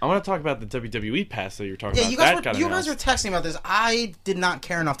 I want to talk about the WWE pass that you're talking Yeah, about. you guys were texting about this. I did not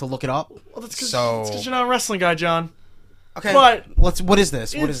care enough to look it up. Well, that's because you're not a wrestling guy, John. Okay, but what is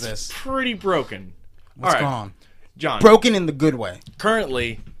this? What is It's this? pretty broken. What's All right, going on? John? Broken in the good way.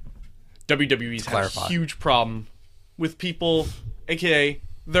 Currently, WWE's had a huge problem with people, aka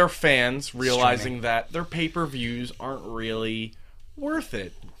their fans, realizing that their pay-per-views aren't really worth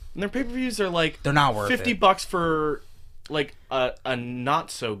it. And their pay-per-views are like they're not worth $50 for like a not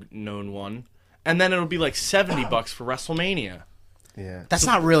so known one, and then it'll be like $70 for WrestleMania. Yeah, that's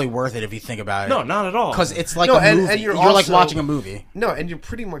not really worth it if you think about it. No, not at all. Because it's like a movie. And you're like watching a movie. No, and you're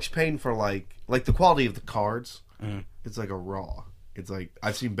pretty much paying for like the quality of the cards. It's like a Raw. It's like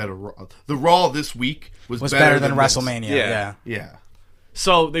I've seen better Raw. The Raw this week was better than this. WrestleMania. Yeah.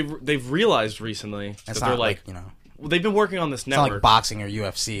 So they've realized recently that they're like they've been working on this network. It's not like boxing or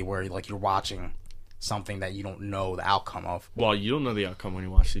UFC where like you're watching something that you don't know the outcome of. Well, you don't know the outcome when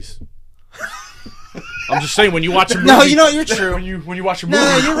you watch these. I'm just saying when you watch a movie. No, you're true. When you watch a movie.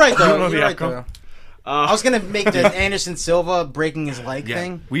 No, you're right though. You don't know you're the right outcome. though. I was gonna make the Anderson Silva breaking his leg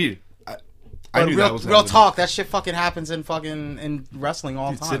thing. I knew that was real talk. That shit fucking happens in wrestling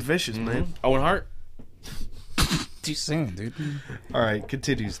all the time. Sid Vicious, man. Owen Hart. Too soon, dude. All right,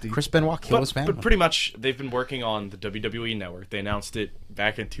 continue, Steve. Chris Benoit killed his family. But pretty much, they've been working on the WWE Network. They announced it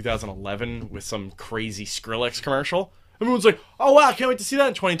back in 2011 with some crazy Skrillex commercial. Everyone's like, "Oh wow, I can't wait to see that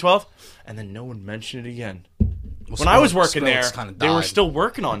in 2012," and then no one mentioned it again. When I was working there, they were still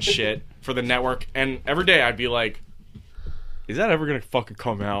working on shit for the network, and every day I'd be like, "Is that ever gonna fucking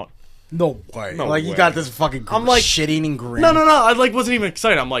come out?" No way. No like way. you got this fucking I'm like shit-eating grin. No. I wasn't even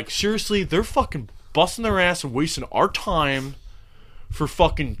excited. I'm like, seriously, they're fucking busting their ass and wasting our time for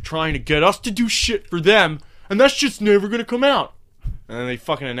fucking trying to get us to do shit for them, and that's just never gonna come out. and then they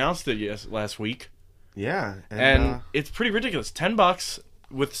fucking announced it last week, Yeah, and it's pretty ridiculous. $10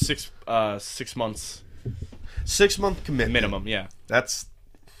 with 6 months 6-month commitment minimum. Yeah, That's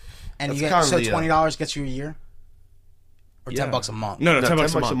And That's you get kinda so the, $20 gets you a year, or Yeah. $10 a month. no, no, $10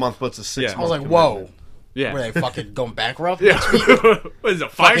 $10 a month, but it's a 6 Yeah. I was month like, whoa. commitment. Yeah, Were they fucking going bankrupt? yeah. What is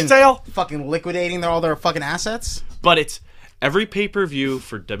it? Fire Fucking- sale? Fucking liquidating all their fucking assets? But it's every pay-per-view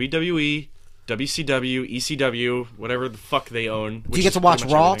for WWE, WCW, ECW, whatever the fuck they own. Do you get to watch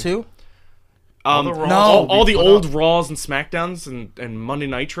Raw too? All the Raws No. all the put old up. Raws and SmackDowns and Monday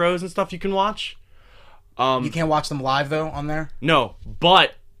Nitros and stuff you can watch. You can't watch them live though on there. No,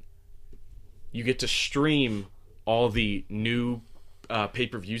 but you get to stream all the new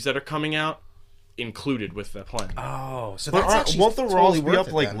pay-per-views that are coming out included with the plan. Oh, so But that's actually won't the Raws totally be worth up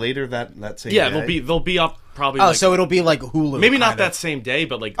it like then. later that same Yeah, day? they'll be up probably. Oh, like, so it'll be like Hulu. maybe not kinda. that same day,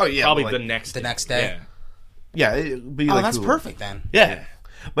 but like yeah, probably but, the like, next the next day. Yeah. Yeah, it'll be Oh, like that's Hulu. perfect then. Yeah.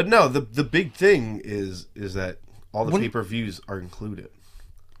 But no, the big thing is that all the Wouldn't- pay-per-views are included.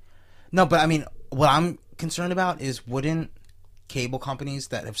 No, but I mean, what I'm concerned about is wouldn't cable companies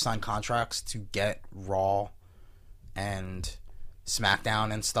that have signed contracts to get Raw and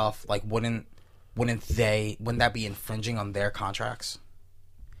SmackDown and stuff, like wouldn't that be infringing on their contracts?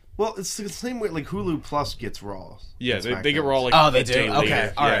 Well, it's the same way like Hulu Plus gets Raw. Yeah, and they get SmackDowns. Raw like Oh, they a do. day Okay,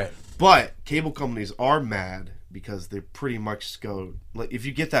 later. all Yeah. right. But cable companies are mad because they pretty much go like if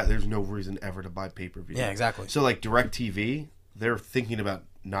you get that, there's no reason ever to buy pay-per-view. Yeah, exactly. So like DirecTV, they're thinking about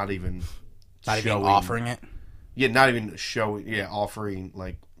not even Not even offering it. Yeah, not even showing. Yeah, offering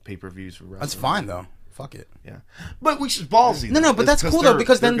like pay-per-views for wrestling. That's fine though. Fuck it. Yeah, but which is ballsy. No, but that's cool though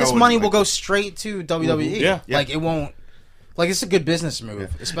because then this going, money will like- go straight to WWE. Yeah. Like it won't. Like it's a good business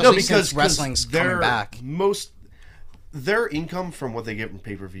move, especially No, because since wrestling's coming their back. their income from what they get from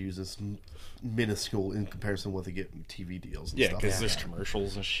pay-per-views is minuscule in comparison to what they get from TV deals. And Yeah, stuff. because there's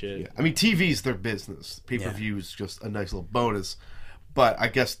commercials and shit. Yeah. I mean, TV's their business. Pay-per-view is just a nice little bonus. But I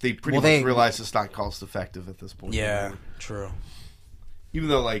guess they pretty much realize it's not cost effective at this point. Yeah, true. Even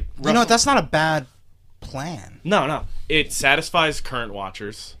though, like, You know, that's not a bad plan. No. It satisfies current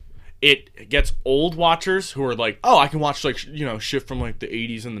watchers. It gets old watchers who are like, oh, I can watch like shit from like the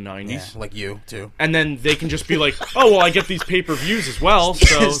 80s and the 90s. Yeah, like you too. And then they can just be like, oh, well, I get these pay-per-views as well,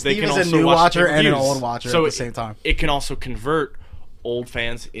 so they Steve can is also a new watch watcher and an pay-per-views. old watcher So at the same time. It can also convert old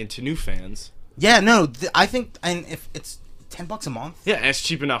fans into new fans. Yeah, no, I think, and if it's $10 a month, Yeah, and it's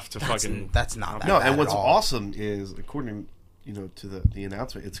cheap enough to fucking... that's not that no. bad And what's at all. awesome is, according to the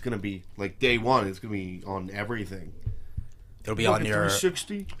announcement, it's going to be like day one. It's going to be on everything. It'll be on your.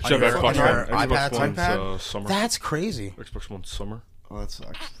 360. So on your- Xbox on your One. Xbox iPad. One's, iPad? summer. That's crazy. Xbox One summer. Oh, that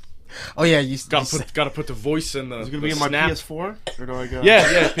sucks. Oh yeah, you Gotta put the voice in the. Is it going to be in my PS4? Or do I go?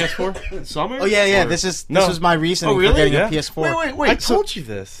 Yeah, PS4. Summer. Oh yeah. Or- This No. was my reasoning Oh, really? for getting Yeah. a PS4. Wait. I told you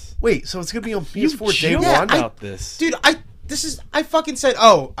this. Wait, so it's going to be on PS4 day joked one? about this. Dude, I fucking said,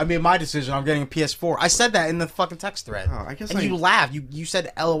 oh, I made my decision. I'm getting a PS4. I said that in the fucking text thread. Oh, I guess and you laughed. You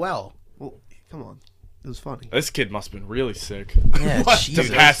said LOL. Well, come on. It was funny. This kid must have been really sick Yeah, What? Jesus.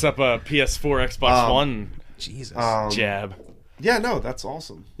 to pass up a PS4, Xbox One Jesus. jab. Yeah, no, that's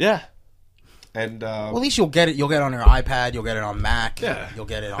awesome. Yeah. And Well, at least you'll get it. You'll get it on your iPad. You'll get it on Mac. Yeah. You'll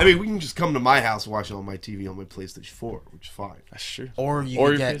get it on. I mean, we can just come to my house and watch it on my TV on my PlayStation 4, which is fine. That's true. or you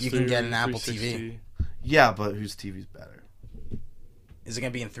Or can your get an Apple 360. TV. Yeah, but whose TV's better? Is it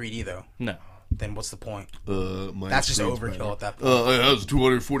gonna be in 3D though? No. Then what's the point? My That's just screen's overkill better. at that point. It has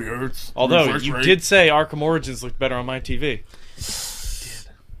 240 hertz. Although refresh you rate. did say Arkham Origins looked better on my TV.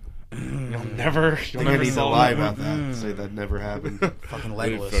 You'll never I need to solve lie it. about that. Say that never happened. Fucking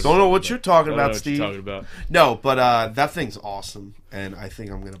Legolas. Don't know what you're talking I don't know about, what Steve. you're talking about. No, but that thing's awesome, and I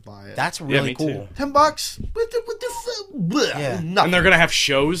think I'm gonna buy it. That's really me cool. too. $10. What the bleh, Yeah. nothing. And they're gonna have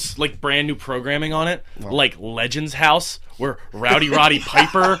shows like brand new programming on it, like Legends House, where Rowdy Roddy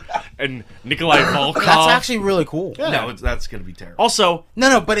Piper and Nikolai Volkov. That's actually really cool. No, that's gonna be terrible. Also,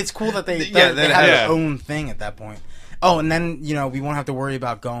 No, but it's cool that they Yeah, they that- have yeah. their own thing at that point. Oh, and then we won't have to worry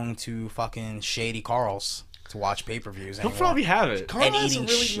about going to fucking Shady Carl's to watch pay-per-views he'll anymore. probably have it. Carl and has eating a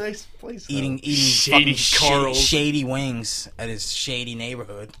really sh- nice place. though. eating Shady fucking Carl's. shady wings at his shady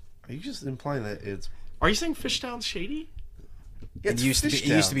neighborhood. Are you just implying that it's? Are you saying Fishtown's shady? It used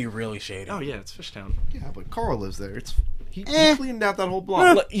to be really shady. Oh yeah, it's Fishtown. Yeah, but Carl lives there. He Eh. cleaned out that whole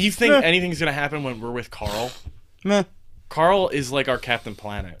block. Look, you think anything's gonna happen when we're with Carl? Meh. Carl is like our Captain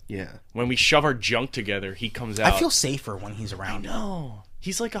Planet. Yeah. When we shove our junk together, he comes out. I feel safer when he's around. no.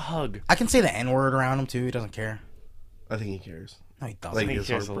 He's like a hug. I can say the N-word around him too. He doesn't care. I think he cares. No, he doesn't. Like he his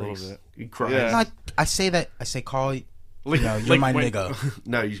cares heart a little breaks. bit. He cries. Yeah. No, I say that. I say, Carl, Like, you're like my when- nigga.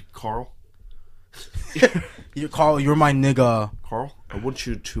 No, you Carl. Carl, you're my nigga. Carl, I want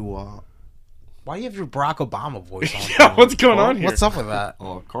you to Why do you have your Barack Obama voice on? Yeah, what's going on here? What's up with that?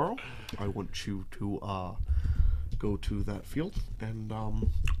 Carl, I want you to go to that field and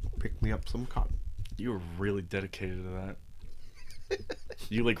pick me up some cotton. You were really dedicated to that.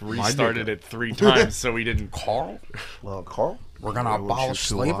 You restarted it 3 times so we didn't. Carl? Well, Carl, We're gonna abolish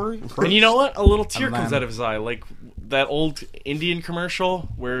slavery? And you know what? A little tear And comes then- out of his eye, like that old Indian commercial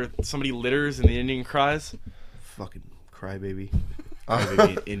where somebody litters and the Indian cries. Fucking crybaby.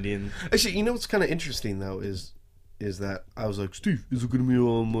 Maybe Indian. Actually, you know what's kind of interesting though is that I was like, Steve, is it gonna be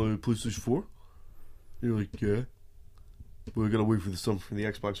on my PlayStation 4? You're like, yeah. But we gotta wait for something for the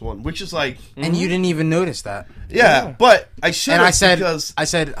Xbox One, which is like, And you didn't even notice that. yeah. But I should. And I said, because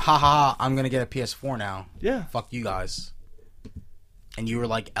ha ha, I'm gonna get a PS4 now. Yeah. Fuck you guys. And you were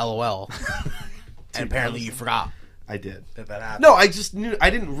like, LOL. And apparently you forgot I did. that happened. No, I just knew. I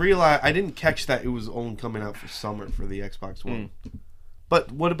didn't realize. I didn't catch that it was only coming out for summer for the Xbox One.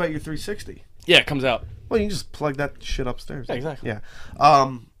 But what about your 360? Yeah, it comes out. Well, you can just plug that shit upstairs. Yeah, exactly. Yeah.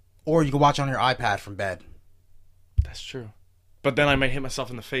 Or you can watch on your iPad from bed. That's true. But then I might hit myself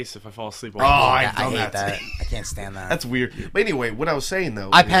in the face if I fall asleep. I I've done hate that. that. I can't stand that. That's weird. But anyway, what I was saying though,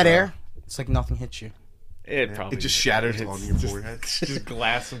 iPad is, Air, it's like nothing hits you. It probably it just shatters it's on your just- forehead. Just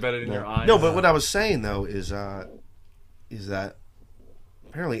glass embedded in your eye. No, but what I was saying though is that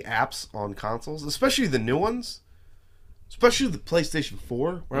apparently apps on consoles, especially the new ones, especially the PlayStation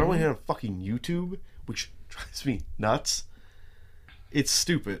 4, where I only have fucking YouTube, which drives me nuts. It's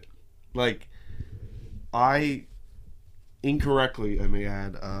stupid. Like, I incorrectly, I may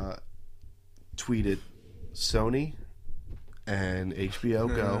add, tweeted Sony and HBO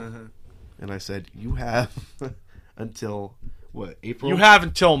Go, and I said, you have until, what, April? You have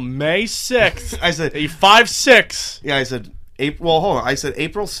until May 6th. I said, A 5/6. yeah, I said, April, well, hold on. I said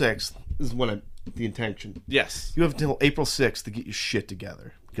April 6th is when the intention. Yes. You have until April 6th to get your shit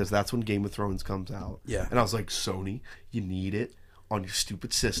together, because that's when Game of Thrones comes out. Yeah. And I was like, Sony, you need it on your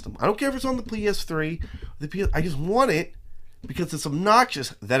stupid system. I don't care if it's on the PS3, the PS. I just want it because it's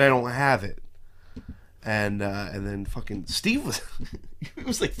obnoxious that I don't have it. And then fucking Steve was, it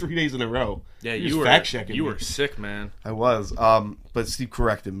was like 3 days in a row. Yeah, He was you were fact checking. You me. were sick, man. I was. But Steve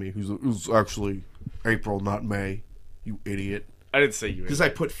corrected me. He was like, it was actually April, not May. You idiot. I didn't say you. Because I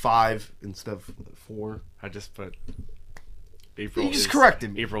put 5 instead of 4. I just put April. You just is-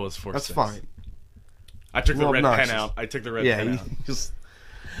 corrected me. April is 4/6. That's fine. I took the Well, red obnoxious. pen out. I took the red Yeah, pen he out. just.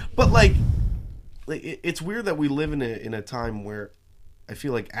 But like it's weird that we live in a time where I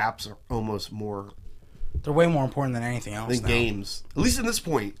feel like apps are almost more They're way more important than anything else than now. games. At least in this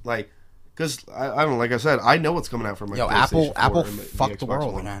point, like, because I don't know. Like I said, I know what's coming out for my Yo, PlayStation 4 Apple and fucked the Xbox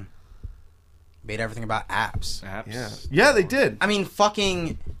world One. again. Made everything about apps. Apps. Yeah, they did. I mean,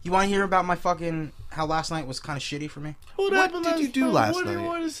 fucking. You want to hear about my fucking how last night was kind of shitty for me? What happened did you do last night?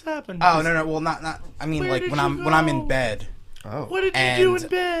 What has happened? Oh no. Well, not. I mean, Where like did when you I'm in go? bed, Oh, What did you And- do in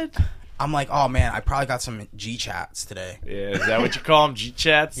bed? I'm like, oh man, I probably got some G chats today. Yeah, is that what you call them? G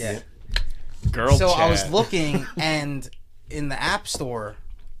chats? Yeah. Girl So chat. I was looking, and in the App Store,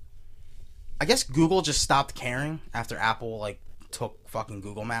 I guess Google just stopped caring after Apple like took fucking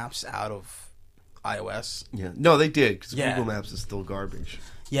Google Maps out of iOS. yeah. No, they did because Yeah. Google Maps is still garbage.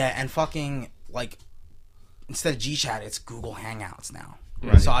 Yeah, and fucking like instead of GChat, it's Google Hangouts now.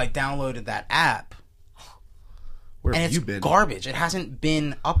 Right. So I downloaded that app, Where and have it's you been? garbage. It hasn't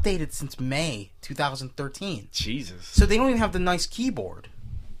been updated since May 2013. Jesus. So they don't even have the nice keyboard.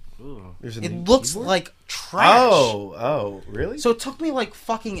 Ooh. There's a It new looks keyboard? like trash. Oh, really? So it took me like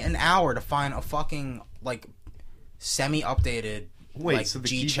fucking an hour to find a fucking like semi-updated Wait, like so the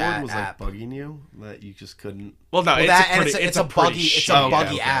GChat keyboard was app. like bugging you that you just couldn't. Well, no, Well, it's that a and pretty, it's a pretty buggy it's shitty a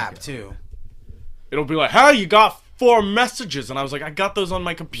buggy okay, app okay. too. It'll be like, "Hey, you got 4 messages," and I was like, "I got those on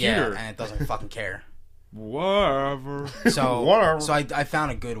my computer." Yeah, and it doesn't fucking care. Whatever. So Whatever. so I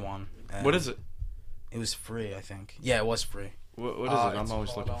found a good one. and What is it? It was free, I think. Yeah, it was free. What is it? It's I'm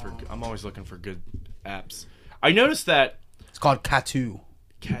always looking for good apps. I noticed that It's called Katu.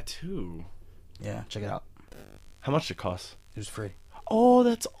 Katu. Yeah, check it out. How much it costs? It was free. Oh,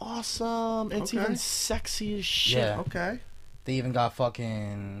 that's awesome! It's Okay. even sexy as shit. Yeah. Okay. They even got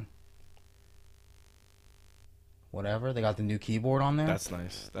fucking whatever. They got the new keyboard on there. That's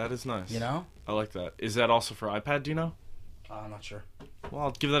nice. That is nice. you know. I like that. Is that also for iPad? Do you know? I'm not sure. Well,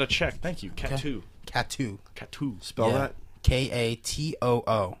 I'll give that a check. Thank you. Katu. Katu. Katu. Spell Yeah. that.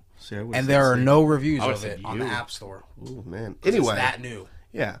 Katoo. See, I would've And said there are same. no reviews I would've of said it on the you. App Store. Ooh, man. 'Cause Anyway, it's that new.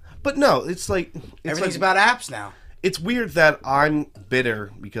 yeah, but no, it's like Everything's like, about apps now. It's weird that I'm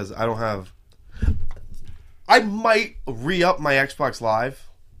bitter because I don't have. I might re-up my Xbox Live.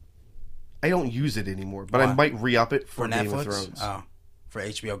 I don't use it anymore, but Why? I might re-up it for Game Netflix. of Thrones. Oh, for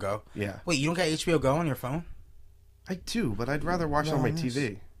HBO Go. Yeah, Wait, you don't get HBO Go on your phone? I do, but I'd rather watch it on my Nice.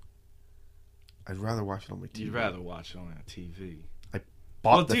 TV. I'd rather watch it on my TV. You'd rather watch it on a TV.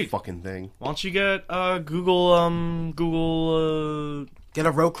 Bought the dude. fucking thing. Why don't you get Google Get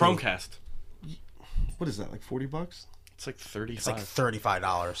a Roku. Chromecast? What is that? Like $40? It's like 35. It's like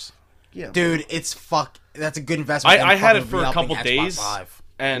 $35. Yeah, Dude, it's fuck. That's a good investment. I had it Fucking for a re-upping couple Xbox days, Live.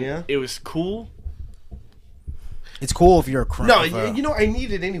 and Yeah? it was cool. It's cool if you're a Chrome. No, you know I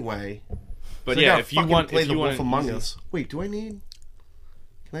need it anyway. But So I yeah, gotta if you fucking want, play if the you want Wolf an Among easy- Us. Wait, do I need?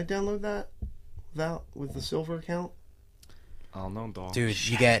 Can I download that without with the silver account? I don't know, dog. Dude,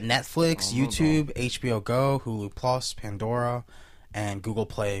 you get Netflix, Oh, no, YouTube, HBO Go, Hulu Plus, Pandora, and Google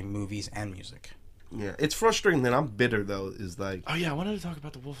Play Movies and Music. Yeah, it's frustrating that I'm bitter though. Is like Oh yeah, I wanted to talk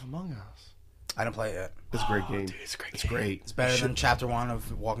about the Wolf Among Us. I didn't play it yet. it's a great game. Dude, it's a great. It's great. It's better than Chapter 1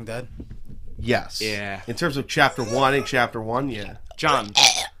 of Walking Dead. Yes. Yeah. In terms of chapter 1 and chapter 1, yeah. John,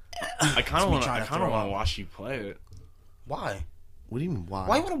 I kind of me want. trying I to kind of throw want to up. watch you play it. Why? What do you mean why?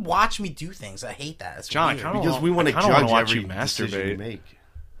 Why would you watch me do things? I hate that. It's John, I weird. kinda Because we want to I kinda wanna judge watch every you decision you masturbate. make.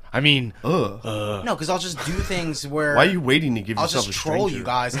 I mean, Ugh. No, because I'll just do things where Why are you waiting to give I'll yourself just a troll stranger? you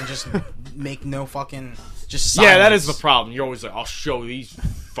guys and just make no fucking just yeah, that is silence. the problem. You're always like, I'll show these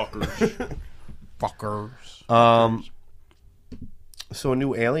fuckers. fuckers. So a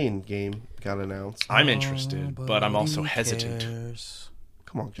new Alien game got announced. I'm interested, but I'm also Nobody hesitant. cares.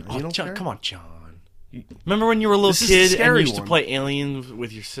 Come on, John. Oh, You don't John, care? come on, John. Remember when you were a little This is the kid and scary you used to one. play Alien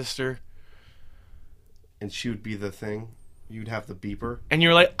with your sister, And she would be the thing. You'd have the beeper. and you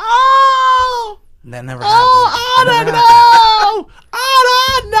were like, "Oh, That never happened. I That don't never know,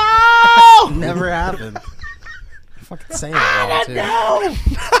 I don't know." Never happened. Fucking say that wrong, too. No!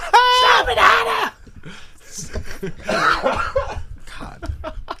 Stop it, Anna! God.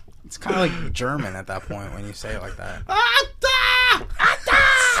 It's kind of like German at that point when you say it like that. Anna! Anna!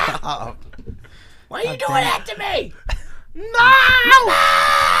 Stop. Why are you God doing damn. that to me? No!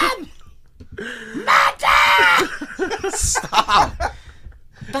 Mother! Stop.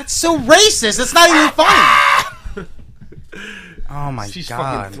 That's so racist. It's not even funny. Oh my She's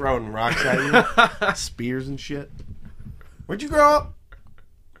god. fucking throwing rocks at you. Spears and shit. Where'd you grow up?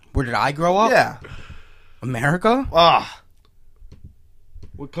 Where did I grow up? Yeah. America? Ah.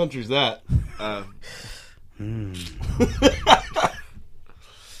 What country's that?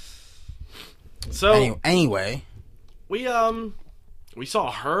 So Anyway, we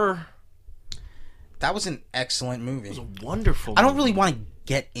saw Her. that was an excellent movie. It was a wonderful. I don't movie. really want to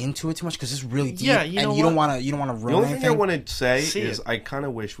get into it too much because it's really deep. Yeah, you know and you don't what? want to. You don't want to The ruin only thing I anything. want to say See is it. I kind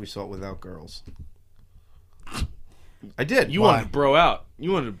of wish we saw it without girls. I did. You Why? wanted to bro out.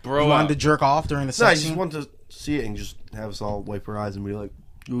 You wanted to bro You out. wanted to jerk off during the No, I sex just scene? wanted to see it and just have us all wipe our eyes and be like,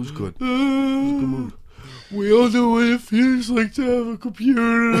 it was good. It was a good movie. We all know what it feels like to have a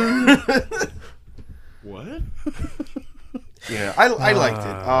computer. What? Yeah, I liked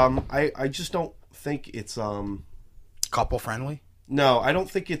it. I just don't think it's Couple friendly. no, I don't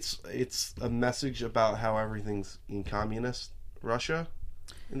think it's a message about how everything's in communist Russia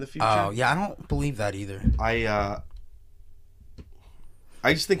in the future. Oh yeah, I don't believe that either.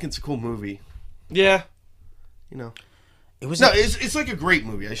 I just think it's a cool movie. Yeah. You know. It was. No, it's like a great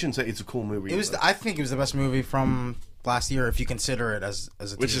movie. I shouldn't say it's a cool movie. It was. I think it was the best movie from last year, if you consider it as a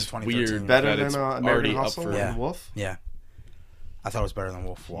Which is 2013. weird. better that than it's American already up Hustle for- and Yeah. Wolf. Yeah, I thought it was better than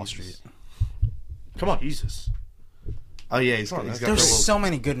Wolf of Wall Street. Come on. Jesus. Oh yeah, he's got There's the There's little, so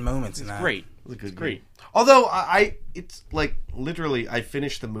many good moments in that. Great. it's a good Great. game. Although it's like literally, I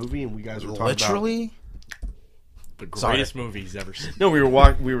finished the movie and we guys were talking Literally, The Sorry. greatest movie he's ever seen. about. No,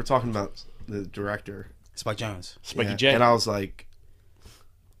 we were talking about the director, Spike Jones. Spiky Yeah, J. and I was like,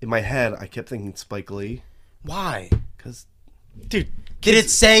 in my head, I kept thinking Spike Lee Why? because Dude, Did it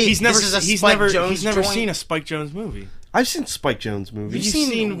say he's never this is a he's Spike never Jones he's never joint? seen a Spike Jones movie. I've seen Spike Jones You've movies,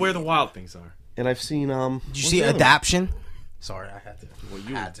 seen Where the Wild Things Are. and I've seen Did you what's see the other one? Adaption? Sorry, I had to. Well,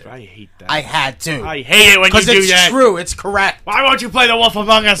 Had to. I hate that. I had to. I hate it when you Because do it's that. true. It's correct. Why won't you play the Wolf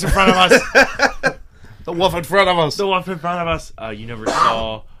Among Us in front of us? The Wolf in front of us. The Wolf in front of us. You never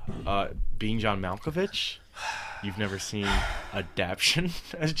saw Being John Malkovich? You've never seen Adaption,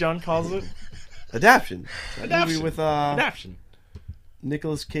 as John calls it? Adaption. That Adaption. movie with Adaption.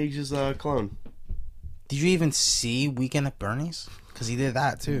 Nicolas Cage's clone. Did you even see Weekend at Bernie's? Because he did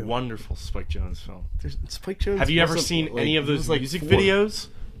that too. Wonderful Spike Jones film. There's Spike Jones. Have you ever wasn't, seen like, any of he those was, like, music 4. videos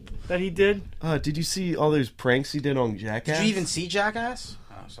that he did? Did you see all those pranks he did on Jackass? Did you even see Jackass?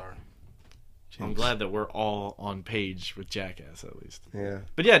 Oh, sorry. I'm glad that we're all on page with Jackass at least. Yeah.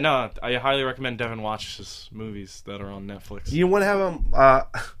 But yeah, no, I highly recommend Devin watch his movies that are on Netflix. You want to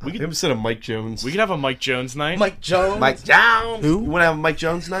have we could instead of Mike Jones. We could have a Mike Jones night. Mike Jones. Mike Jones. Who? You want to have a Mike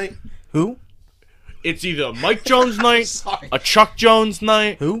Jones night? Who? It's either a Mike Jones night, Sorry. a Chuck Jones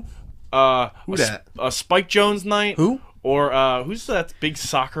night, Who? Who that? A Spike Jones night, Who? or who's that big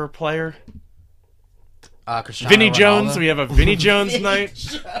soccer player? Cristiano Vinny Ronaldo. Jones. We have a Vinny Jones night.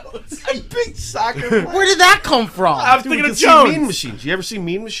 Jones. A big soccer player. Where did that come from? I was Dude, thinking we of can see Jones. Mean Machines. You ever see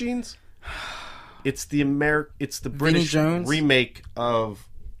Mean Machines? It's the British Jones? remake of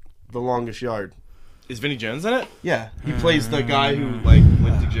The Longest Yard. Is Vinny Jones in it? Yeah, he plays the guy who like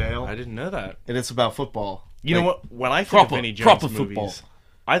went to jail, I didn't know that. and it's about football. You know Like, what? When I think proper- of Vinny Jones proper movies, football.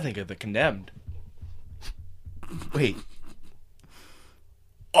 I think of The Condemned. Wait.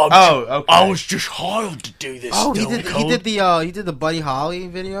 Oh, okay. just hired to do this. Oh, he did the Buddy Holly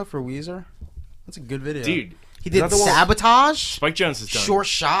video for Weezer. That's a good video, Dude, He did that the one- Sabotage. Spike Jones has done Short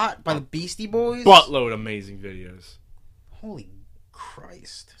Shot by the Beastie Boys. buttload amazing videos. Holy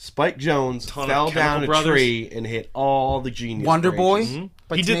Christ! Spike Jones Ton of fell Chemical down a Brothers. tree and hit all the genius. Wonder Boy branches.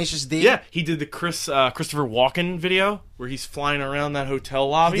 by He did- Tenacious D. Yeah, he did the Christopher Walken video where he's flying around that hotel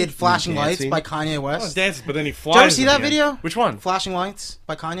lobby. He did Flashing Lights Dancing. by Kanye Oh, West. dances, but then he flies. Did you ever see at that the end. video? Which one? Flashing Lights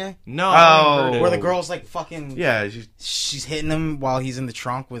by Kanye. No. I haven't heard it. Where the girl's like fucking. Yeah, She's hitting him while he's in the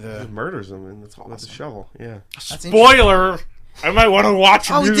trunk with he a. murders him and with a shovel. Yeah. That's Spoiler! I might want to watch.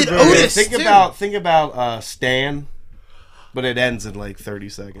 Oh, he did it. Otis. Think too. about Stan, but it ends in like 30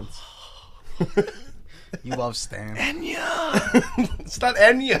 seconds. You love Stan. It's not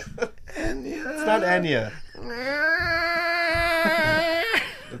Enya. It's not Enya.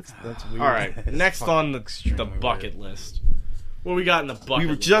 That's weird. All right, next on the extremely bucket list. What we got in the bucket? We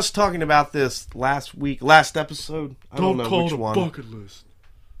were list? just talking about this last episode. I don't know which one. bucket list.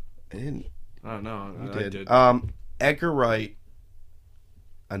 I didn't. Oh no, I I did. did. Edgar Wright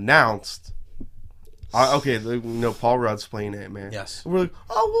announced. Okay, Paul Rudd's playing Ant-Man. Yes. And we're like,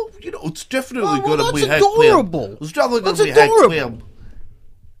 oh well, it's definitely Oh, well, going to be that's Hank adorable. Pym. It's definitely going That's to be Hank adorable. Pym.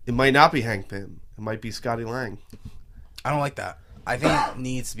 It might not be Hank Pym. It might be Scotty Lang. I don't like that. I think it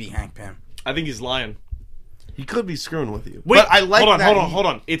needs to be Hank Pym. I think he's lying. He could be screwing with you. Wait, but I like that hold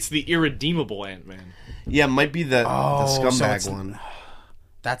on. It's the Irredeemable Ant-Man. Yeah, it might be the So scumbag it's- one.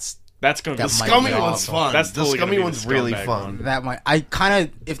 That's going to be That might Scummy be one's awesome. fun. That's the totally gonna scummy be the one's really scumbag fun. one. That might. I kind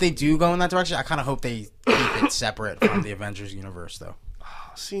of. If they do go in that direction, I kind of hope they keep it separate from the Avengers universe, though.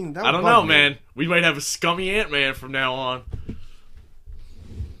 See, that I don't would know, bug me. man. We might have a scummy Ant-Man from now on.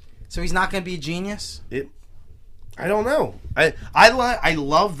 So he's not going to be a genius. I don't know. I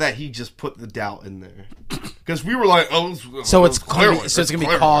love that he just put the doubt in there because we were like, oh, So it's clearly, gonna be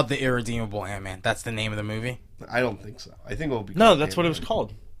clearly. called the Irredeemable Ant-Man. That's the name of the movie. I don't think so. I think it will be. No, called that's what it was Ant-Man.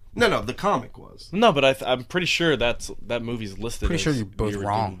 called. No, the comic was. No, but I'm pretty sure that movie's listed. Pretty as sure you're both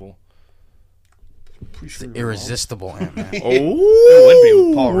wrong. Irredeemable. Pretty sure Irresistible Ant-Man. It would be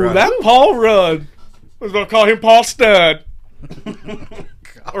with Paul Rudd. That Paul Rudd. I was gonna call him Paul Stud.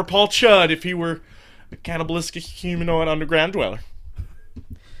 Or Paul Chud if he were a cannibalistic humanoid underground dweller.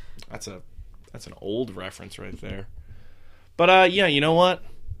 That's an old reference right there. But yeah, you know what?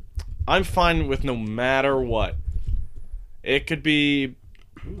 I'm fine with no matter what. It could be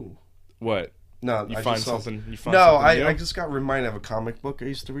what? No, You I find just saw- something. You find No, something new? I just got reminded of a comic book I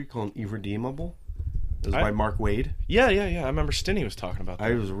used to read called Irredeemable. It was I- by Mark Waid. Yeah. I remember Stinny was talking about that.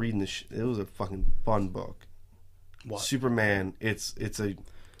 I was reading this. It was a fucking fun book. What? Superman. It's We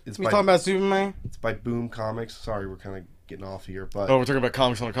by talking about Superman? it's by Boom Comics. Sorry, we're kind of getting off here, but Oh, we're talking about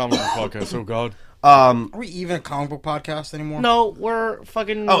comics on a comic book podcast. Oh God. Are we even a comic book podcast anymore? No, we're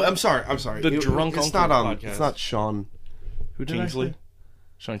fucking. Oh, I'm sorry. The Drunk It's Uncle not podcast. It's not Sean. Who did I Kingsley, say?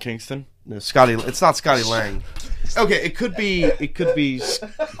 Sean Kingston. No, Scotty. It's not Scotty Lang. Okay, it could be.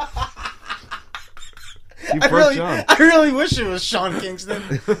 You broke John. I really wish it was Sean Kingston.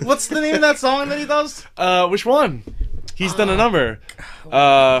 What's the name of that song that he does? Which one? He's done a number.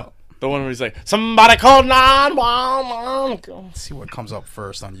 The one where he's like, somebody called 911. Let's see what comes up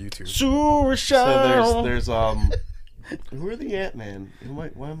first on YouTube. Suicide. So there's who are the Ant-Man?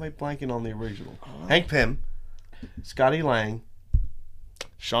 Why am I blanking on the original? Hank Pym, Scotty Lang,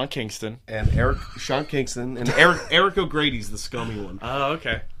 Sean Kingston. and Sean Kingston, and Eric O'Grady's the scummy one. Oh,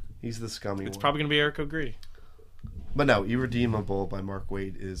 okay. He's the scummy It's one. probably gonna be Eric O'Grady. But no, Irredeemable by Mark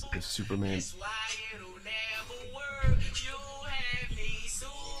Waid is Superman.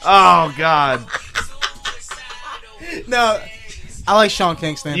 Oh God! No, I like Sean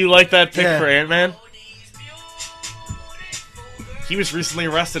Kingston. You like that pick Yeah. for Ant-Man? He was recently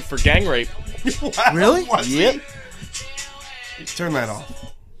arrested for gang rape. Really? Was he? Turn that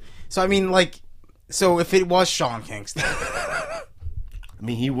off. So I mean, like, So if it was Sean Kingston, I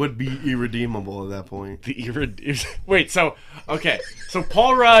mean, he would be irredeemable at that point. Wait, so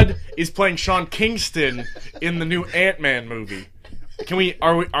Paul Rudd is playing Sean Kingston in the new Ant-Man movie.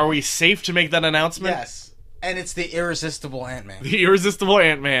 Are we safe to make that announcement? yes, and it's the Irresistible Ant-Man. The Irresistible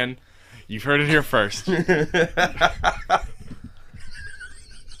Ant-Man. You've heard it here first.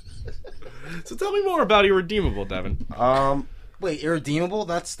 So tell me more about Irredeemable, Devin. Wait, Irredeemable?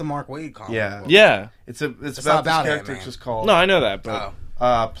 That's the Mark Wade comic. Yeah. Yeah. It's not about this about character. Ant-Man. It's just called No, I know that,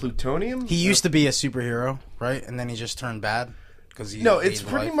 but Plutonium. He used to be a superhero, right? And then he just turned bad because he. No, it's hated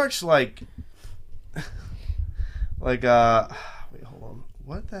pretty life. much like wait, hold on.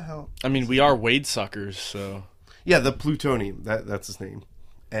 What the hell? I mean, we are Wade suckers, so Yeah, the Plutonium. That's his name.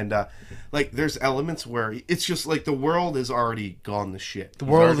 And like, there's elements where it's just like the world has already gone to shit. The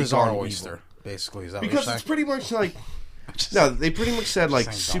world is our gone oyster, evil. basically. Is that Because what it's you're saying? pretty much like no, they pretty much said like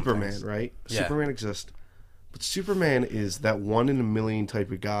saying dumb Superman, things. right? Yeah. Superman exists, but Superman is that 1 in a million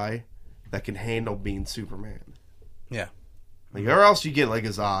type of guy that can handle being Superman. Yeah. Like, or else you get like a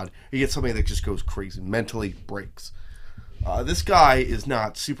Zod, you get somebody that just goes crazy, mentally breaks. This guy is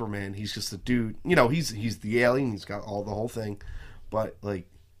not Superman. He's just a dude. You know, he's the alien. He's got the whole thing, but like,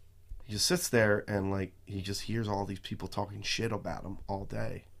 he just sits there and like he just hears all these people talking shit about him all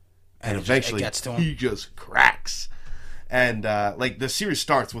day, and eventually it gets to him. he just cracks. And like the series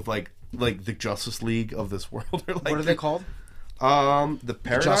starts with like the Justice League of this world. Or, like, What are they called? The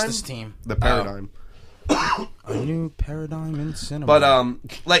Paradigm. Justice Team. The Paradigm. A new paradigm in cinema.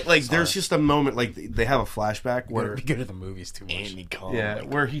 But like there's just a moment like they have a flashback We're where be good at the movies too much. Andy Cohen. yeah,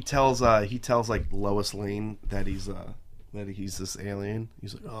 where he tells like Lois Lane that he's this alien.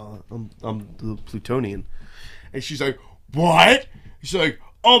 He's like, oh, I'm the Plutonian, and she's like, what? She's like,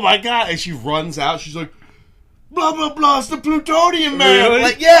 oh my god, and she runs out. She's like, blah blah blah, it's the Plutonian man. Really?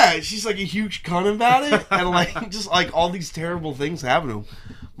 Like, yeah, she's like a huge cunt about it, and like just like all these terrible things happen to him.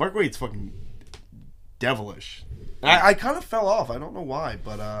 Mark Waid's fucking devilish. I kind of fell off. I don't know why,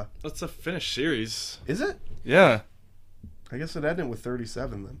 but That's a finished series. is it? Yeah. I guess it ended with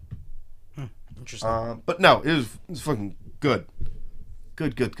 37 then. Interesting. But no, it was fucking good.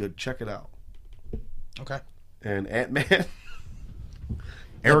 Good. Check it out. Okay. And Ant-Man.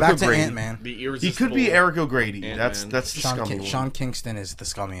 Go back Eric to O'Grady. Ant-Man. The He Irresistible. could be Eric O'Grady. Ant-Man. That's the scummy one. Sean Kingston is the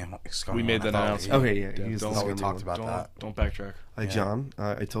scummy We made one. that I thought announcement. Okay, yeah. Yeah, He's the don't- we scummy talked one. about that. Don't backtrack. Hi, Yeah. John.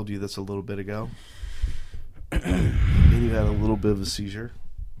 I told you this a little bit ago. And you had a little bit of a seizure.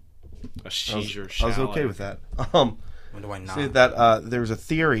 A seizure. I was okay with that. When do I not? Say that there's a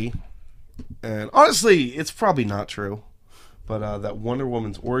theory, and honestly, it's probably not true, but that Wonder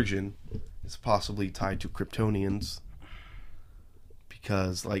Woman's origin is possibly tied to Kryptonians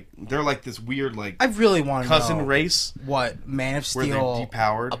because, like, they're like this weird, like, I really want to cousin know race what Man of where they're Steel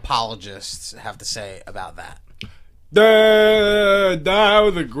depowered. apologists have to say about that. That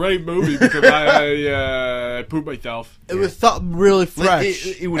was a great movie because I pooped myself. It was really fresh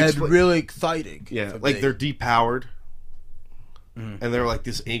it would and explain- really exciting. Yeah, for like me. they're depowered, and they're like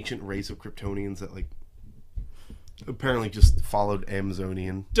this ancient race of Kryptonians that like apparently just followed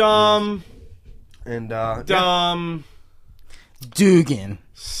Amazonian Dumb. and Dumb. Dugan.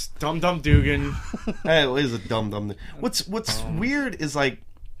 Dumb Dugan. It is a dumb. What's weird is like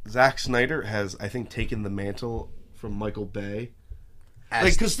Zack Snyder has, I think, taken the mantle from Michael Bay.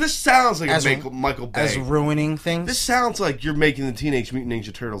 Like, because this sounds like Michael Bay. As ruining things. This sounds like you're making the Teenage Mutant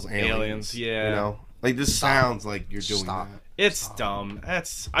Ninja Turtles aliens. Yeah. You know? Like, this sounds like you're doing Stop. that. It's dumb. I've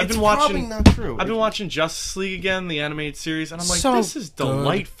It's been probably watching. not true. I've been watching Justice League again, the animated series, and I'm like, So this is good.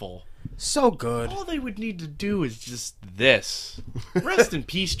 delightful. So good. All they would need to do is just this. Rest in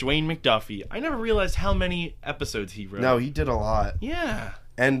peace, Dwayne McDuffie. I never realized how many episodes he wrote. No, he did a lot. Yeah.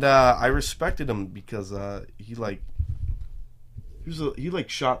 And I respected him because he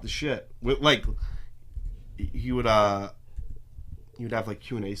shot the shit with like he would have like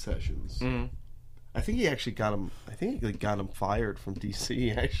Q&A sessions. Mm-hmm. I think he actually got him. I think he got him fired from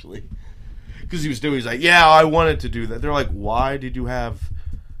DC actually because he's like, yeah, I wanted to do that. They're like, why did you have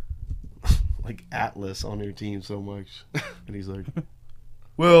like Atlas on your team so much? And he's like,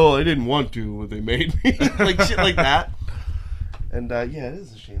 well, I didn't want to, but they made me. Like shit like that. And yeah, it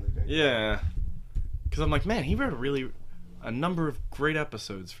is a shame that guy. Yeah. Because I'm like, man, he wrote a number of great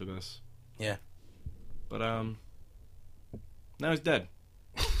episodes for this. Yeah. But now he's dead.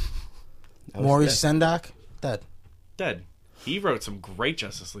 Maurice Sendak, dead. Dead. He wrote some great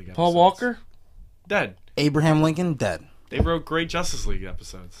Justice League episodes. Paul Walker. Dead. Abraham Lincoln, dead. They wrote great Justice League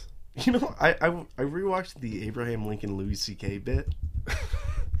episodes. You know, I rewatched the Abraham Lincoln Louis C.K. bit.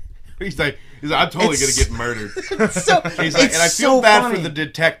 he's like, I'm totally gonna get murdered. So, He's like, and I feel bad for the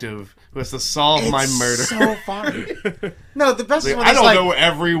detective was to solve my murder. So funny. No, the best is when I he's don't like, know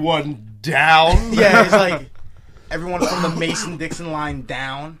everyone down. yeah, he's like everyone from the Mason-Dixon line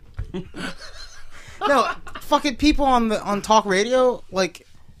down. No, fucking people on talk radio, like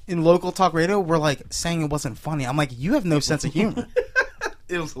in local talk radio, were like saying it wasn't funny. I'm like, you have no sense of humor.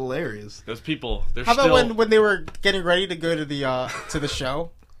 It was hilarious. Those people. They're How about still... when they were getting ready to go to the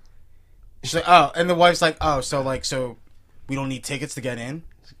show? She's like, oh, and the wife's like, oh, so we don't need tickets to get in?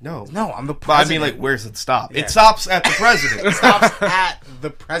 No, I'm the but president. I mean, like, where's it stop? Yeah. It stops at the president. It stops at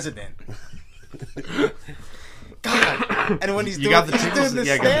the president. God, and when he's You doing, got the he's tickets? doing the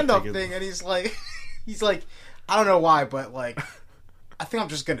Yeah, I got the stand-up tickets. thing, and he's like, I don't know why, but like, I think I'm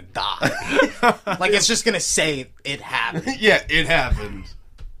just gonna die. Like, it's just gonna say it happened. Yeah, it happened.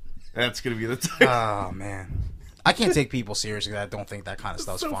 That's gonna be the time. Oh man, I can't take people seriously that don't think that kind of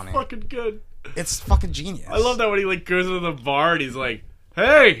stuff's so funny. fucking good. It's fucking genius. I love that when he like goes into the bar and he's like,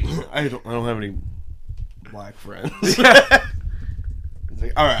 "Hey." I don't have any black friends. It's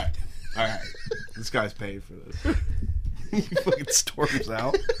like, all right. This guy's paying for this. He fucking storms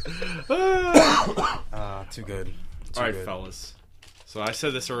out. Too good. All right, fellas. So I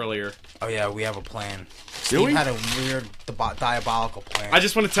said this earlier. Oh yeah, we have a plan. Do Steve we? had a weird, diabolical plan. I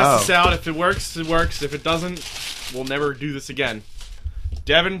just want to test this out. If it works, it works. If it doesn't, we'll never do this again.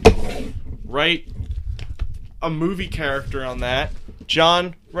 Devin, write a movie character on that.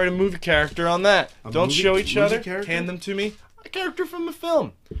 John, write a movie character on that. Don't show each other. Character? Hand them to me. A character from the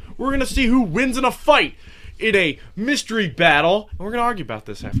film. We're going to see who wins in a fight in a mystery battle. And we're going to argue about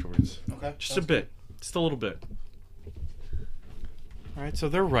this afterwards. Okay. Just a bit. Just a little bit. All right, so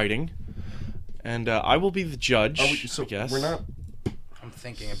they're writing. And I will be the judge, I guess. We're not. I'm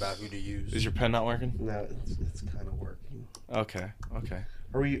thinking about who to use. Is your pen not working? No, it's kind of working. Okay.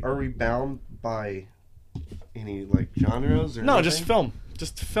 Are we bound by any like genres or No, anything? just film.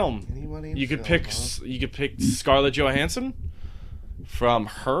 Just film. Anybody in You could film, pick. huh? You could pick Scarlett Johansson from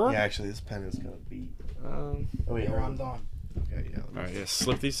Her. Yeah, actually, this pen is gonna be. Oh wait, Here, hold I'm on. done. Okay, yeah. All right. Yeah.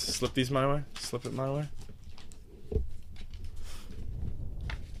 Slip these my way. Slip it my way.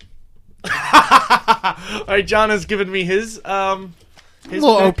 All right. John has given me his Little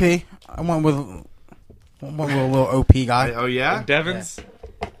pick. OP. I went with a little OP guy. Oh yeah. Devon's.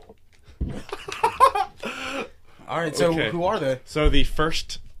 All right, so Okay. who are they? So the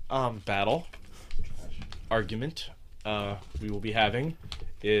first battle argument we will be having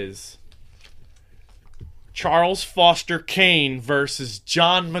is Charles Foster Kane versus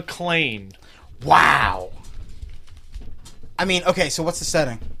John McClane. Wow. I mean, okay, so what's the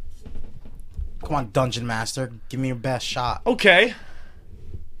setting? Come on, Dungeon Master. Give me your best shot. Okay.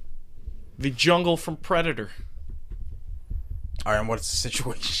 The jungle from Predator. All right, and what's the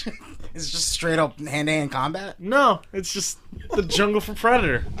situation? Is it just straight up hand-to-hand combat? No, it's just the jungle from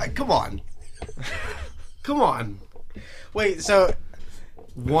Predator. Come on. Come on. Wait, so...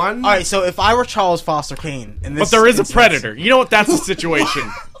 One. All right, so if I were Charles Foster Kane... in this But there is a instance- Predator. You know what? That's the situation.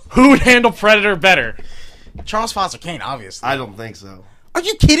 Who would handle Predator better? Charles Foster Kane, obviously. I don't think so. Are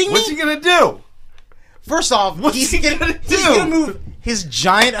you kidding me? What's he gonna do? First off, he's gonna do? move his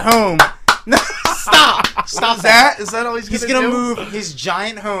giant home. No, stop that. Is that all he's He's gonna gonna do? move his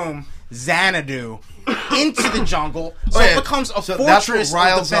giant home, Xanadu, into the jungle, so Oh, yeah. it becomes a So fortress. that's what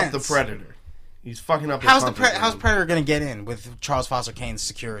riles of up the defense. Predator. He's fucking up. How's his comfort how's zone. Predator gonna get in with Charles Foster Kane's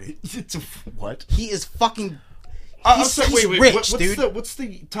security? It's a what? He is fucking. I'm He's, sorry, he's wait, rich, what's dude. what's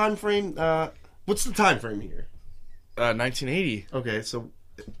the time frame? What's the time frame here? 1980. Okay, so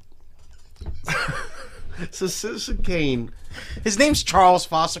Citizen Kane. His name's Charles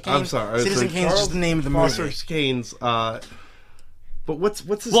Foster Kane. I'm sorry, Citizen so Kane's Charles just the name of the Foster movie. Kane's. But what's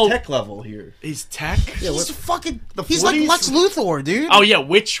his Well- tech level here? He's tech? He's fucking. the He's like 40s? Lex Luthor, dude. Oh yeah,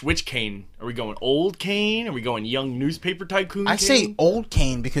 which Kane? Are we going old Kane? Are we going young newspaper tycoon I Kane? say old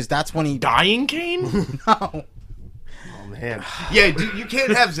Kane because that's when he. dying Kane? No. Oh man, yeah, dude, you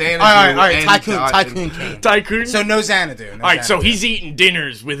can't have Xanadu. All right, and Tycoon Kane. tycoon? So no Xanadu. No Alright, so Xanadu. he's eating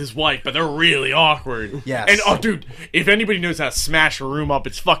dinners with his wife, but they're really awkward. Yes. And oh dude, if anybody knows how to smash a room up,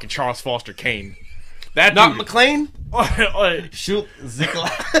 it's fucking Charles Foster Kane. That Not dude. McClane. McClane. Shoot Zikla.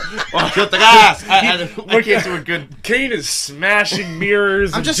 Shoot the gas. I can't do a good. Kane is smashing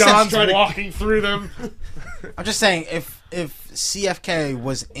mirrors I'm and just John's trying to- walking through them. I'm just saying, if CFK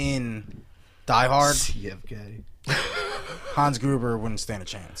was in Die Hard, CFK. Hans Gruber wouldn't stand a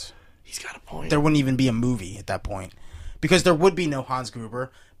chance. He's got a point. There wouldn't even be a movie at that point, because there would be no Hans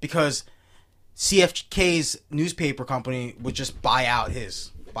Gruber, because CFK's newspaper company would just buy out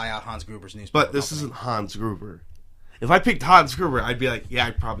Hans Gruber's newspaper. But this isn't Hans Gruber. If I picked Hans Gruber, I'd be like, yeah,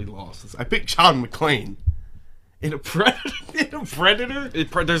 I probably lost this. I picked John McClane. In a predator?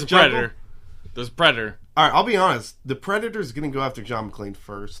 There's a Jungle? predator. There's a predator. All right, I'll be honest. The Predator's going to go after John McClane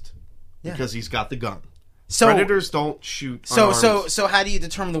first Yeah. because he's got the gun. So Predators don't shoot. So unarmed. how do you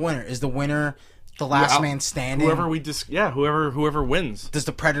determine the winner? Is the winner the last man standing? Whoever wins. Does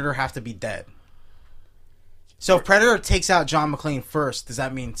the Predator have to be dead? So if Predator takes out John McClane first, does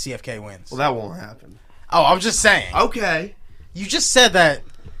that mean CFK wins? Well, that won't happen. Oh, I'm just saying. Okay. You just said that.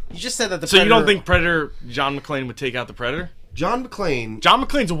 The So Predator... you don't think Predator John McClane would take out the Predator? John McClane. John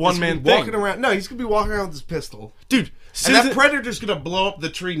McClane's a one-man thing. Walking around. No, he's going to be walking around with his pistol. Dude, And that Predator's going to blow up the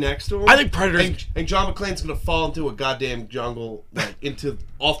tree next to him. I think Predator's... And John McClane's going to fall into a goddamn jungle, like,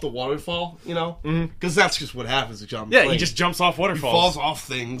 off the waterfall, you know? Because that's just what happens to John McClane. Yeah, he just jumps off He waterfalls. falls off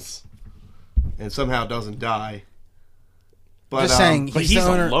things and somehow doesn't die. But, Just saying, But he's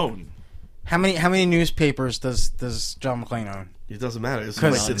alone. How many newspapers does John McClane own? it doesn't matter. It's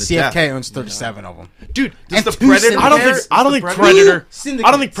Because like to the CFK death. owns 37 of them. Dude, And the two Predator- I don't think syndicates. I don't think Predator- Predator Syndicates.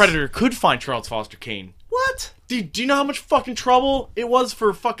 I don't think Predator could find Charles Foster Kane. What? Dude, do you know how much fucking trouble it was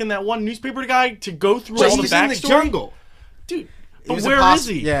for fucking that one newspaper guy to go through all the He's in the backstory? jungle. Dude, It but was where is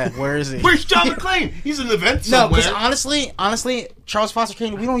impossible- he? Yeah, where is he? Where's John McClane? He's in an event No, somewhere. because honestly, Charles Foster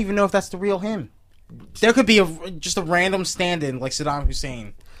Kane, we don't even know if that's the real him. There could be just a random stand-in like Saddam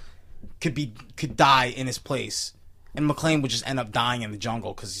Hussein could die in his place, and McClane would just end up dying in the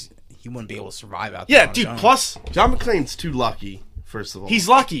jungle because he wouldn't be able to survive out there. Yeah, on his dude, own. plus John McClane's too lucky, first of all. he's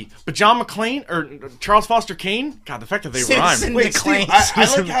lucky. But John McClane or Charles Foster Kane, God, the fact that they Citizen rhyme. Wait, McClane. Steve,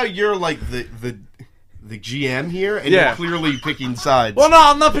 I like how you're like the GM here, and Yeah. you're clearly picking sides. Well, no,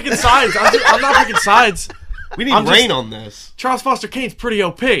 I'm not picking sides. I'm not picking sides. we need I'm just- rain on this. Charles Foster Kane's pretty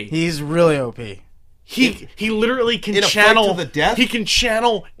OP. He's really OP. He literally can in a fight channel to the death? He can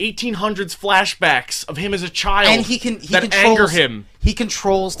channel 1800s flashbacks of him as a child, And he that controls, anger him. He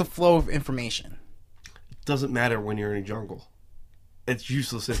controls the flow of information. Doesn't matter when you're in a jungle. It's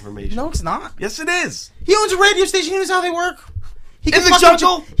useless information. No, it's not. Yes, it is. He owns a radio station. He knows how they work. He In the fucking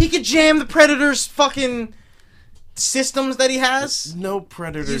jungle? He could jam the Predator's fucking systems that he has. No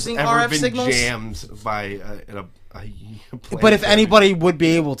predator's Using ever RF been signals? jammed by a But if anybody would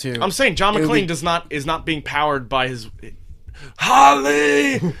be able to, I'm saying John it would McClane be- is not being powered by his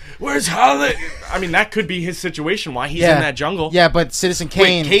Holly. Where's Holly? I mean, that could be his situation. Why he's in that jungle? Yeah, but Citizen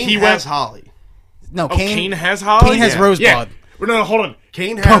Kane. Wait, Kane he has went- Holly. No, Oh, Kane. Kane has Holly. Kane has Yeah. Rosebud. Yeah. No, hold on.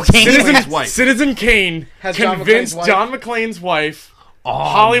 Kane No, has Kane Citizen's has- wife. Citizen Kane Has John convinced McClane's wife? John McClane's wife, Oh,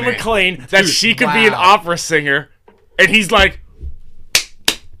 Holly man. McClane, that Dude, she could be an wow. opera singer, and he's like,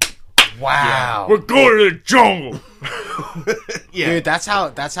 Wow. "We're going to the jungle." Yeah. Dude, that's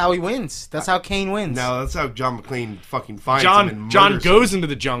how he wins. That's how Kane wins. No, that's how John McClane fucking finds him and John murders goes into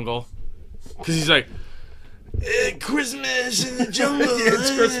the jungle because he's like, Christmas in the jungle.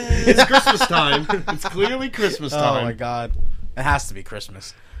 It's Christmas time. It's clearly Christmas Oh time. my god. It has to be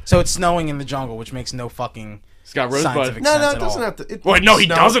Christmas. So it's snowing in the jungle, which makes no fucking He's got Rosebud. scientific No, sense no, it at doesn't all. have to. It Wait, no, he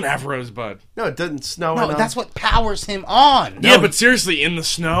snow. doesn't have Rosebud. No, it doesn't snow. No, enough. that's what powers him on. Yeah, but seriously, in the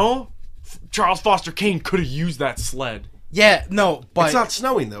snow, Charles Foster Kane could have used that sled. Yeah, no, but It's not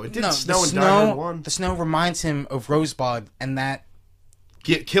snowing though. It didn't no, snow the in Die Hard 1. The snow reminds him of Rosebud, and that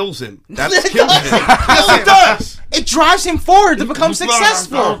Kills him. That It kills does. him. Yes, Yes, it does. it drives him forward to become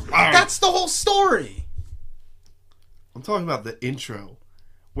successful. That's the whole story. I'm talking about the intro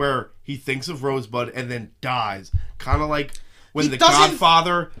where he thinks of Rosebud and then dies. Kind of like when He the doesn't-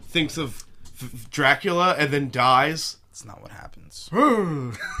 Godfather thinks of Dracula and then dies. That's not what happens.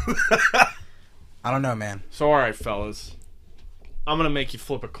 I don't know, man. So, all right, fellas, I'm gonna make you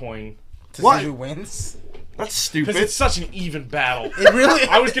flip a coin To What? see who wins? That's stupid. because it's such an even battle. It really.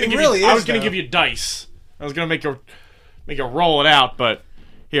 I was gonna it give really you. I is, was gonna though. give you dice. I was gonna make you roll it out, but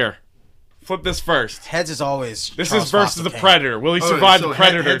here, flip this first. Heads is always. This Charles is versus Foster the Kane. Predator. Will he Okay, survive so the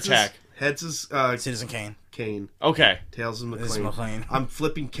Predator heads attack? Heads is Citizen Kane. Kane. Okay. Tails is This is McClane. McClane. I'm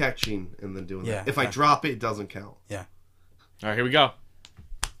flipping catching and then doing Yeah, that. If I okay. drop it, it doesn't count. Yeah. All right, here we go.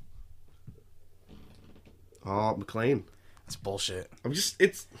 Oh, McClane. That's bullshit. I'm just.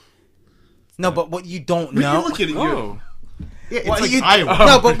 It's. No, but what you don't No. know. Look at it. Oh. Yeah, it's What like you- Iowa.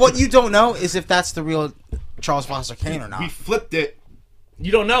 No, but what you don't know is if that's the real Charles Foster Kane or not. We flipped it.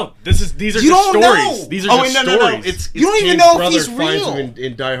 You don't know. These are You just don't stories. know. These are Oh just wait, no. stories. It's You don't even Kane's know if brother he's finds real. him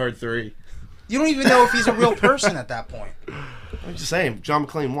in Die Hard 3. You don't even know if he's a real person at that point. I'm just saying, John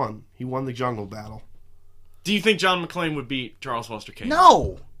McClane won. He won the jungle battle. Do you think John McClane would beat Charles Foster Kane?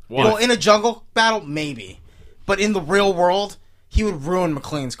 No. Why? Well, in a jungle battle, maybe. But in the real world, he would ruin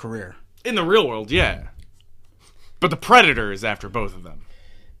McClane's career. In the real world, yeah. But the Predator is after both of them.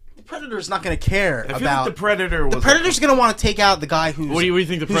 The Predator's not going to care I feel about... like the Predator was. The Predator's going to want to take out the guy who's, What do you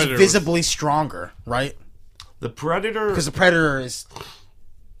think the who's Predator was? visibly stronger, right? The Predator, because the Predator is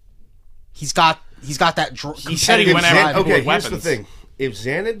he's got that. He said he went after okay, here's weapons. the thing: if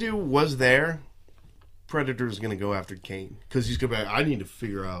Xanadu was there, Predator's gonna go after Kane because he's gonna be like, I need to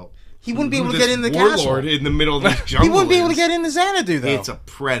figure out. He wouldn't be able to this get in the warlord castle. in the middle of these jungle. He wouldn't be able to is. get in the Xanadu though. It's a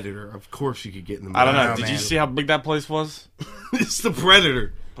Predator. Of course, you could get in the. I don't know. Oh, Did man. you see how big that place was? It's the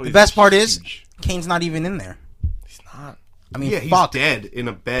Predator. The best part is Kane's not even in there. He's not. I mean, Yeah, he's fuck. dead in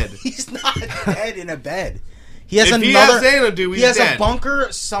a bed. He's not dead in a bed. He has If another. he has Xanadu, he he's has dead. a bunker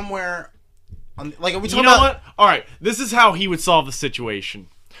somewhere. Like, are we You talking know about? what? All right, this is how he would solve the situation.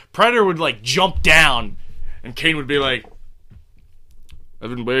 Predator would like jump down, and Kane would be like, "I've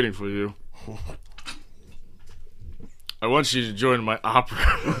been waiting for you. I want you to join my opera."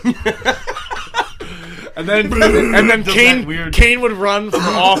 and then Kane would run for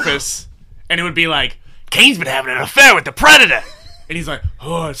office, and it would be like, "Kane's been having an affair with the Predator," and he's like,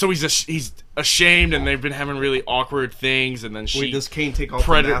 "Oh," so he's ashamed, and they've been having really awkward things, and then she. Wait, does Kane take off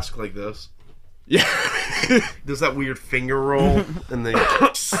Predator- the mask like this? Yeah. Does that weird finger roll and then?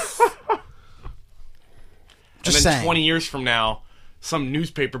 Just And then saying. 20 years from now, some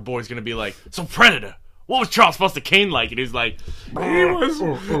newspaper boy's gonna be like, "So Predator, what was Charles Foster Kane like?" And he's like, "He was.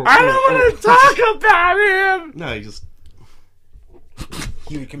 I don't want to talk about him." No, he just.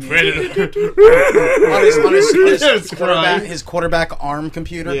 He would communicate Predator. on his quarterback arm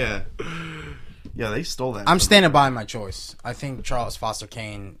computer. Yeah. Yeah, they stole that. I'm from standing by my choice. I think Charles Foster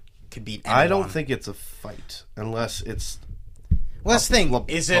Kane could beat anyone. I don't think it's a fight unless it's. Well, that's the thing.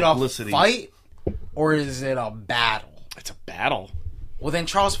 Is it a publicity. fight or is it a battle? It's a battle. Well, then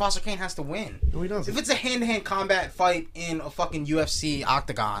Charles Foster Kane has to win. No, he doesn't. If it's a hand-to-hand combat fight in a fucking UFC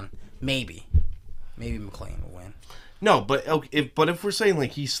octagon, maybe McClane will win. No, but if we're saying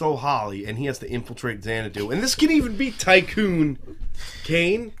like he stole Holly and he has to infiltrate Xanadu, and this can even beat Tycoon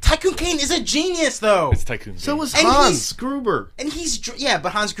Kane. Tycoon Kane is a genius, though. It's Tycoon. So was And Hans Gruber. And he's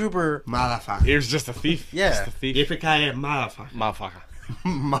but Hans Gruber. Motherfucker. He was just a thief. Yeah. Just a thief. Yippee-ki-yay, motherfucker. Motherfucker.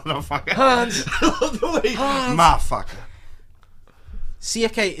 Motherfucker. Hans. Motherfucker.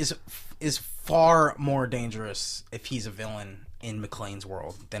 CFK is far more dangerous if he's a villain in McClane's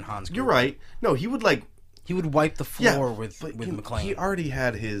world than Hans Gruber. You're right. No, he would like. He would wipe the floor with he, McClane. He already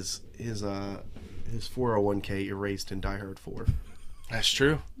had his 401k erased in Die Hard 4. That's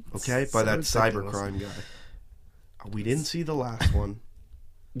true. Okay, by that ridiculous. cybercrime guy. We didn't see the last one.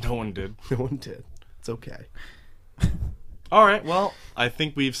 No one did. No one did. It's okay. All right. Well, I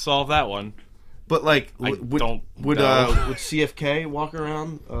think we've solved that one. But like, I would don't would know. would CFK walk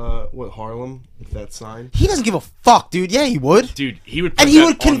around Harlem with that sign? He doesn't give a fuck, dude. Yeah, he would. Dude, he would put And he that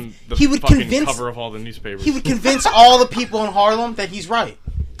would on the he would fucking convince- cover of all the newspapers. He would convince all the people in Harlem that he's right.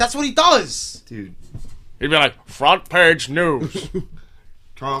 That's what he does. Dude, He'd be like, front page news.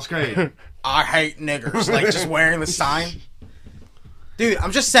 Charles Kane. I hate niggers. Like, just wearing the sign. Dude,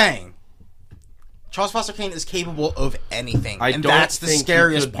 I'm just saying. Charles Foster Kane is capable of anything. And that's the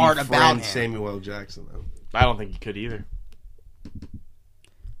scariest part about him. Samuel L. Jackson, though. I don't think he could either.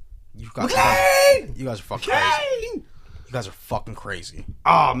 You guys are fucking crazy. You guys are fucking crazy.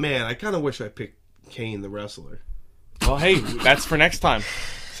 Oh man, I kind of wish I picked Kane the wrestler. Well, hey, that's for next time.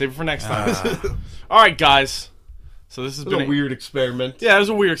 Save it for next time. All right, guys. So this has It was been a weird experiment. Yeah, it was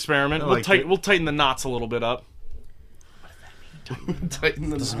a weird experiment. liked it. We'll tighten the knots a little bit up. Tighten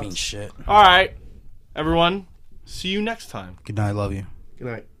the Doesn't knots. mean shit. All right, everyone. See you next time. Good night. Love you. Good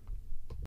night.